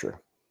infrastructure.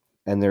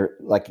 And they're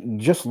like,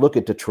 just look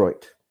at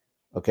Detroit.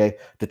 Okay.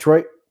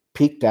 Detroit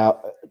peaked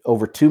out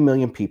over 2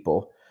 million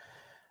people,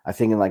 I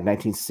think in like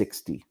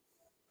 1960,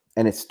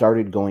 and it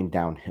started going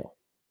downhill.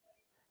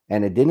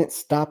 And it didn't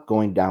stop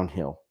going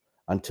downhill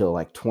until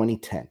like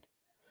 2010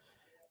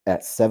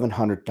 at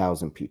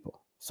 700,000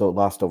 people. So it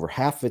lost over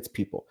half its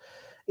people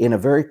in a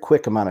very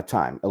quick amount of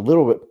time, a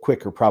little bit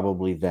quicker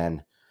probably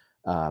than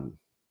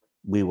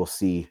we will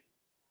see,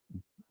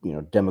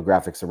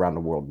 demographics around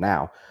the world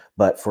now.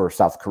 But for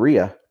South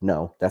Korea,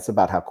 no, that's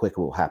about how quick it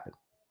will happen.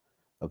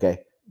 Okay.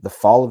 The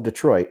fall of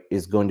Detroit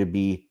is going to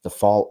be the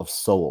fall of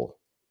Seoul.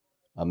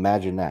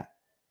 Imagine that.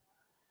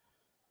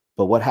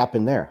 But what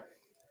happened there?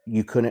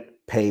 You couldn't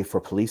pay for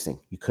policing.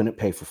 You couldn't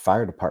pay for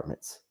fire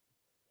departments.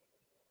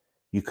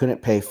 You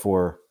couldn't pay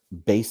for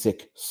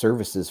basic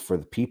services for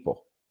the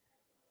people.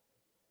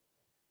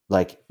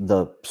 Like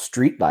the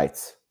street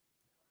lights,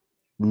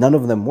 none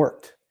of them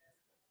worked.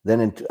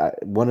 Then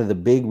one of the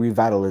big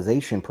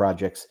revitalization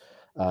projects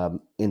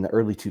in the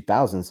early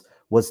 2000s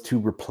was to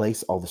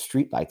replace all the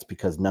street lights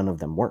because none of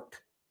them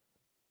worked.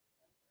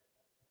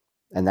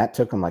 And that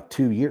took them like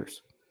 2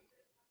 years.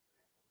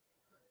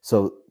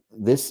 So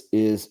that's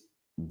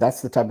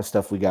the type of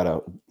stuff we got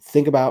to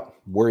think about,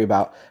 worry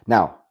about.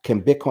 Now,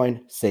 can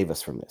Bitcoin save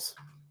us from this?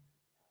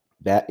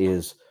 That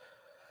is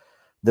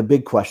the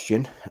big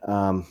question.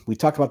 We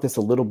talked about this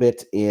a little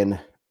bit in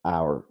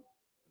our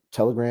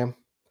Telegram.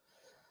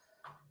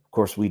 Of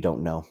course, we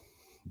don't know.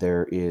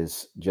 There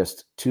is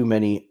just too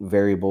many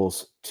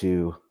variables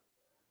to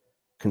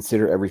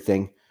consider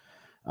everything.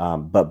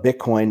 But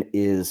Bitcoin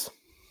is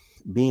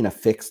being a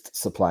fixed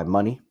supply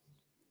money.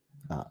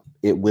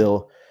 It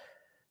will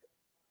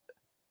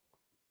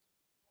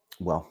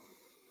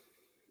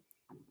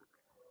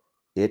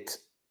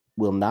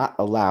not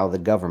allow the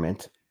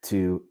government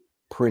to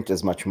print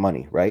as much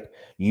money, right?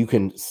 You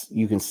can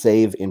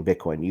save in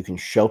Bitcoin. You can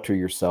shelter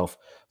yourself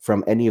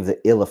from any of the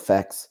ill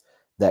effects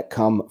that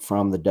come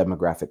from the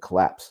demographic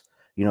collapse.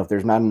 If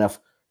there's not enough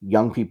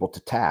young people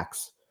to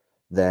tax,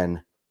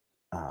 then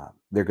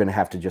they're going to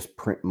have to just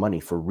print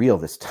money for real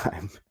this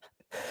time.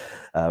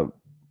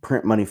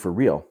 Print money for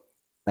real.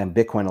 And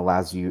Bitcoin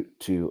allows you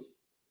to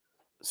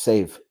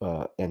save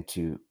and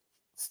to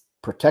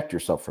protect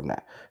yourself from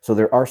that. So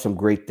there are some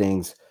great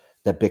things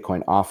that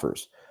Bitcoin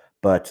offers,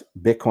 but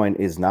Bitcoin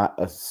is not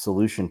a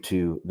solution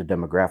to the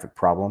demographic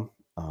problem.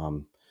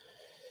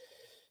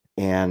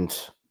 And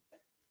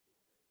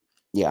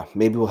yeah,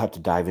 maybe we'll have to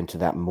dive into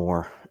that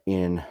more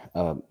in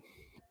a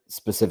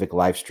specific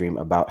live stream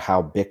about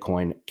how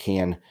Bitcoin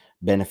can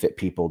benefit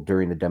people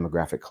during the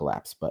demographic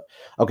collapse. But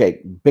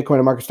okay,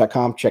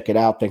 bitcoinandmarkets.com, check it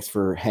out. Thanks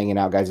for hanging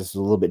out, guys. This is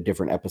a little bit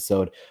different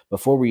episode.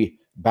 Before we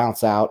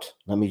bounce out,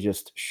 let me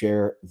just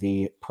share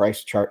the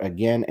price chart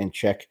again and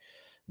check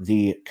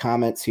the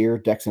comments here.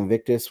 Dex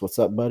Invictus, what's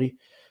up, buddy?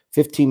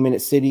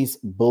 15-minute cities,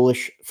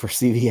 bullish for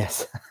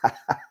CVS.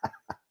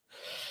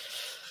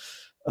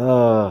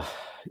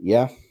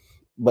 Yeah,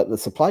 but the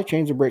supply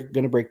chains are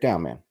going to break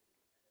down, man.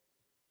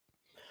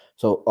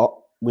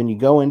 So when you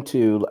go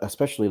into,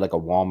 especially like a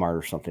Walmart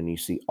or something, you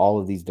see all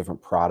of these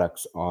different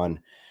products on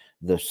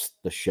the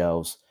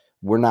shelves.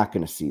 We're not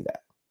going to see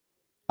that.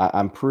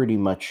 I'm pretty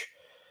much,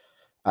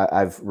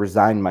 I've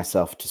resigned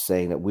myself to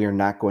saying that we're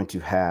not going to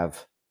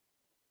have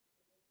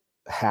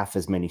half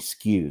as many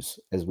SKUs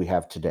as we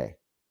have today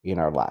in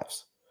our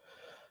lives.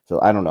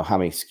 So I don't know how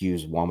many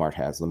SKUs Walmart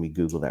has. Let me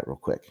Google that real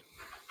quick.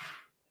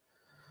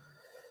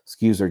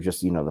 SKUs are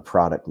just, the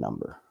product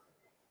number.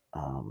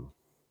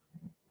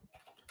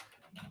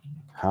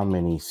 How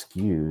many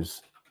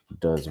SKUs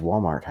does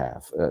Walmart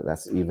have?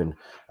 That's even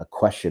a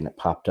question that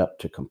popped up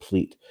to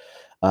complete.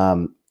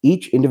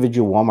 Each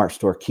individual Walmart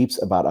store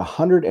keeps about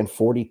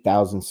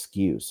 140,000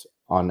 SKUs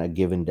on a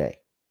given day,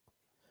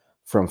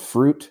 from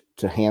fruit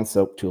to hand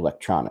soap to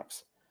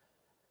electronics.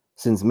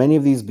 Since many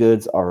of these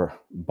goods are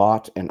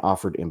bought and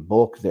offered in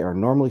bulk, they are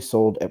normally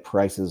sold at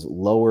prices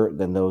lower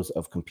than those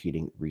of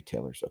competing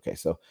retailers. Okay,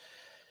 so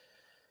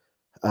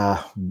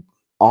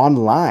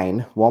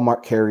online,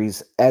 Walmart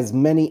carries as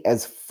many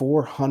as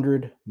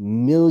 400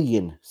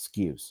 million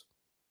SKUs.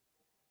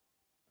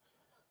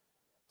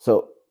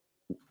 So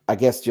I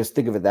guess just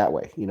think of it that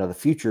way. The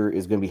future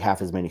is going to be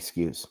half as many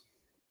SKUs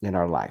in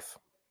our life.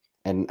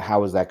 And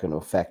how is that going to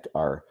affect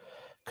our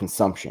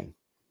consumption?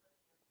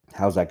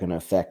 How is that going to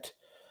affect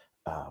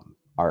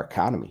our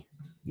economy?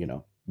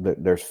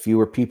 There's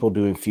fewer people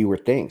doing fewer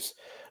things.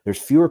 There's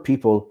fewer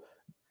people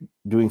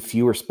doing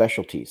fewer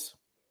specialties,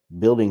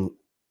 building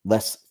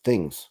less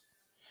things.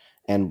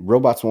 And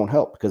robots won't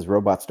help because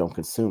robots don't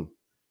consume.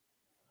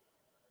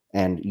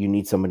 And you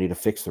need somebody to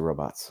fix the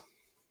robots.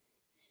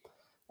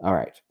 All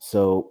right,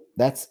 so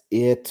that's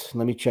it.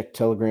 Let me check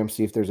Telegram,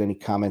 see if there's any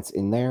comments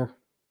in there.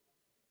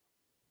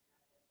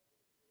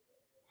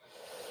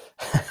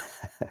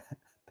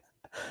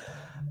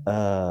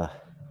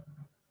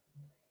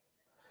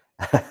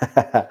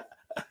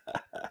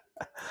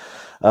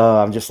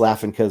 I'm just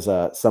laughing because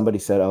somebody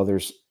said, "Oh,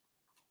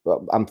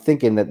 I'm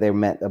thinking that they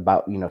meant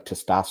about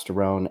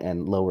testosterone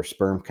and lower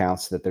sperm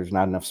counts. That there's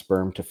not enough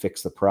sperm to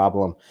fix the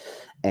problem."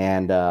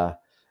 And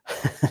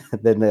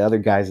then the other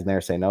guys in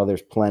there saying, "Oh,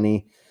 there's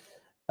plenty.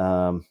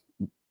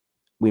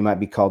 We might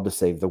be called to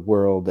save the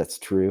world." That's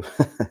true.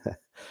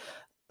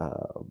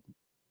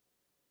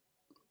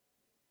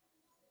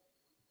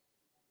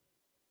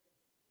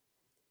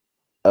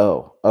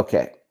 Oh,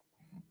 okay.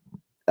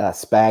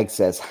 Spag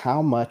says,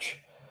 "How much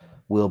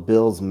will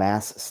Bill's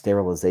mass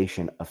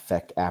sterilization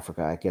affect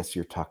Africa?" I guess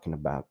you're talking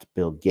about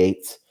Bill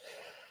Gates.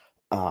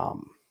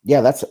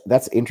 Yeah,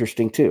 that's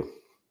interesting too.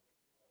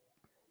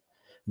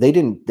 They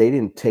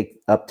didn't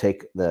take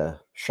the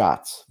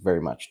shots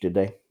very much, did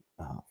they?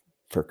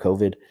 For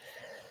COVID,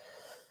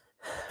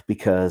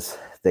 because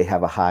they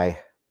have a high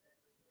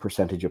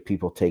percentage of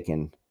people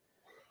taking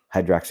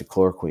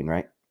hydroxychloroquine,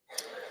 right?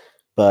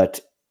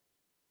 But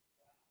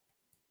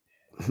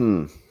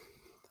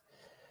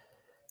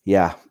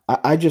yeah,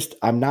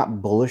 I'm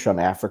not bullish on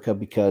Africa,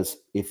 because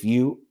if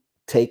you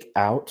take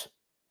out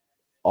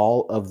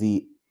all of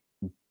the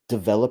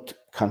developed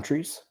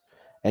countries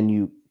and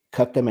you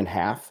cut them in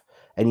half,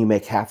 and you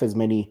make half as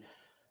many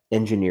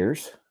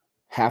engineers,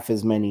 half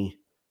as many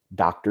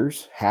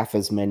doctors, half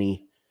as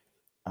many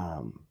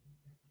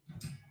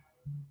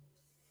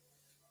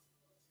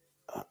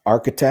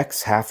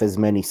architects, half as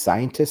many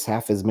scientists,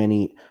 half as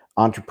many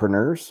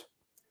entrepreneurs,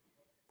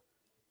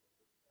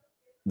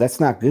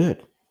 that's not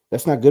good.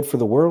 That's not good for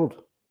the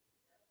world.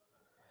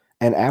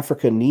 And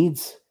Africa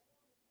needs,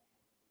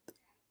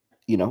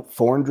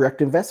 foreign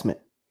direct investment.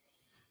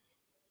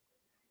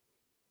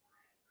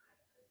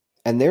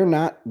 And they're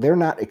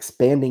not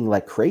expanding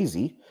like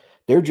crazy.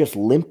 They're just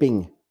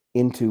limping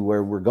into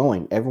where we're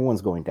going.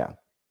 Everyone's going down.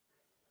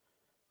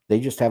 They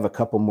just have a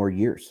couple more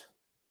years.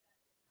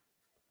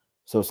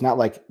 So it's not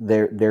like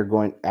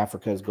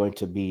Africa is going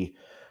to be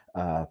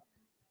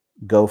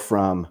go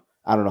from,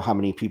 I don't know how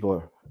many people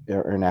are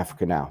in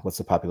Africa now. What's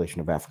the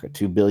population of Africa?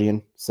 2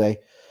 billion, say.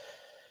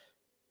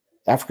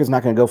 Africa's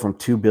not going to go from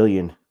 2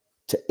 billion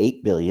to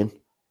 8 billion.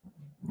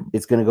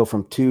 It's going to go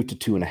from 2 to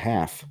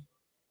 2.5,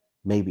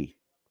 maybe.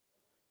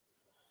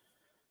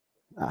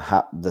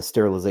 The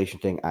sterilization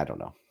thing, I don't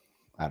know.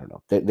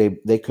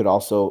 They could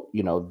also,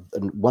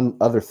 one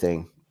other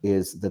thing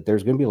is that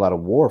there's going to be a lot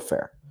of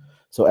warfare.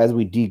 So as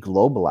we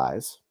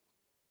deglobalize,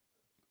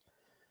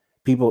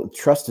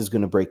 trust is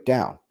going to break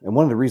down. And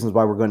one of the reasons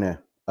why we're going to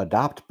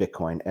adopt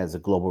Bitcoin as a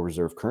global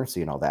reserve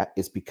currency and all that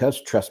is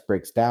because trust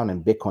breaks down,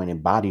 and Bitcoin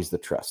embodies the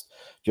trust.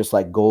 Just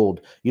like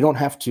gold, you don't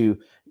have to,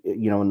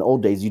 in the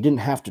old days, you didn't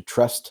have to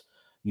trust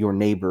your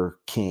neighbor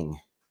king.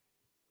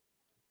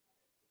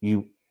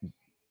 You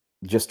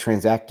just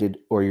transacted,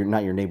 or you're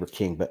not your neighbor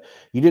king, but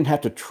you didn't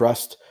have to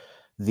trust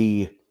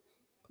the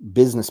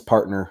business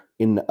partner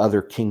in the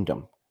other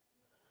kingdom,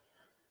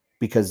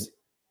 because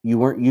you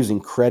weren't using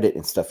credit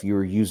and stuff. You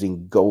were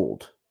using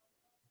gold.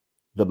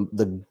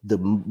 The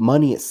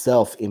money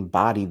itself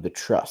embodied the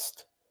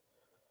trust.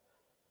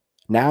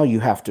 Now you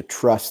have to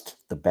trust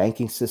the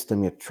banking system.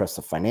 You have to trust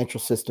the financial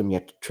system. You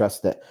have to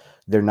trust that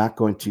they're not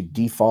going to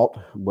default.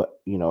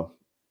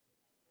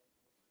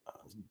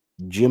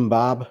 Jim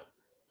Bob,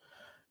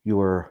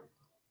 your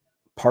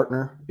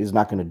partner, is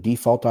not going to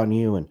default on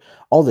you, and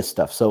all this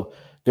stuff. So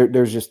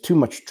there's just too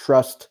much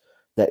trust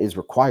that is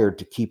required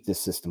to keep this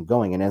system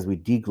going. And as we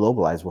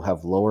deglobalize, we'll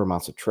have lower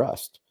amounts of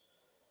trust.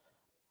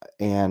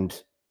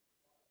 And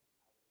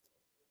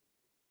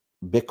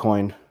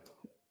Bitcoin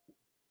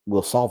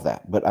will solve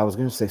that. But I was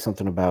going to say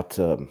something about,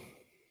 oh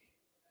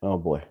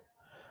boy,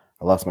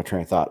 I lost my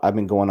train of thought. I've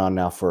been going on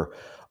now for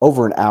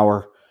over an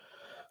hour,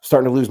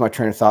 starting to lose my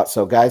train of thought.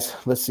 So guys,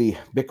 let's see.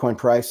 Bitcoin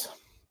price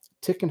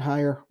ticking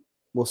higher.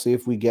 We'll see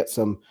if we get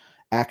some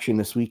action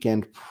this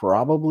weekend.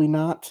 Probably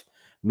not.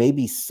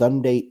 Maybe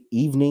Sunday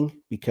evening,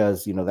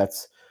 because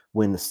that's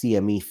when the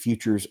CME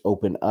futures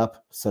open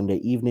up, Sunday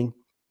evening.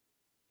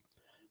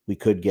 We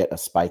could get a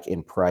spike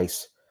in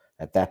price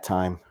at that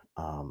time,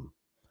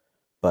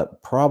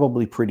 but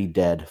probably pretty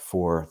dead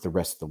for the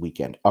rest of the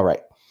weekend. All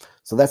right,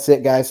 so that's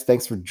it, guys.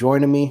 Thanks for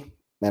joining me,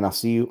 and I'll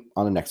see you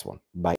on the next one. Bye.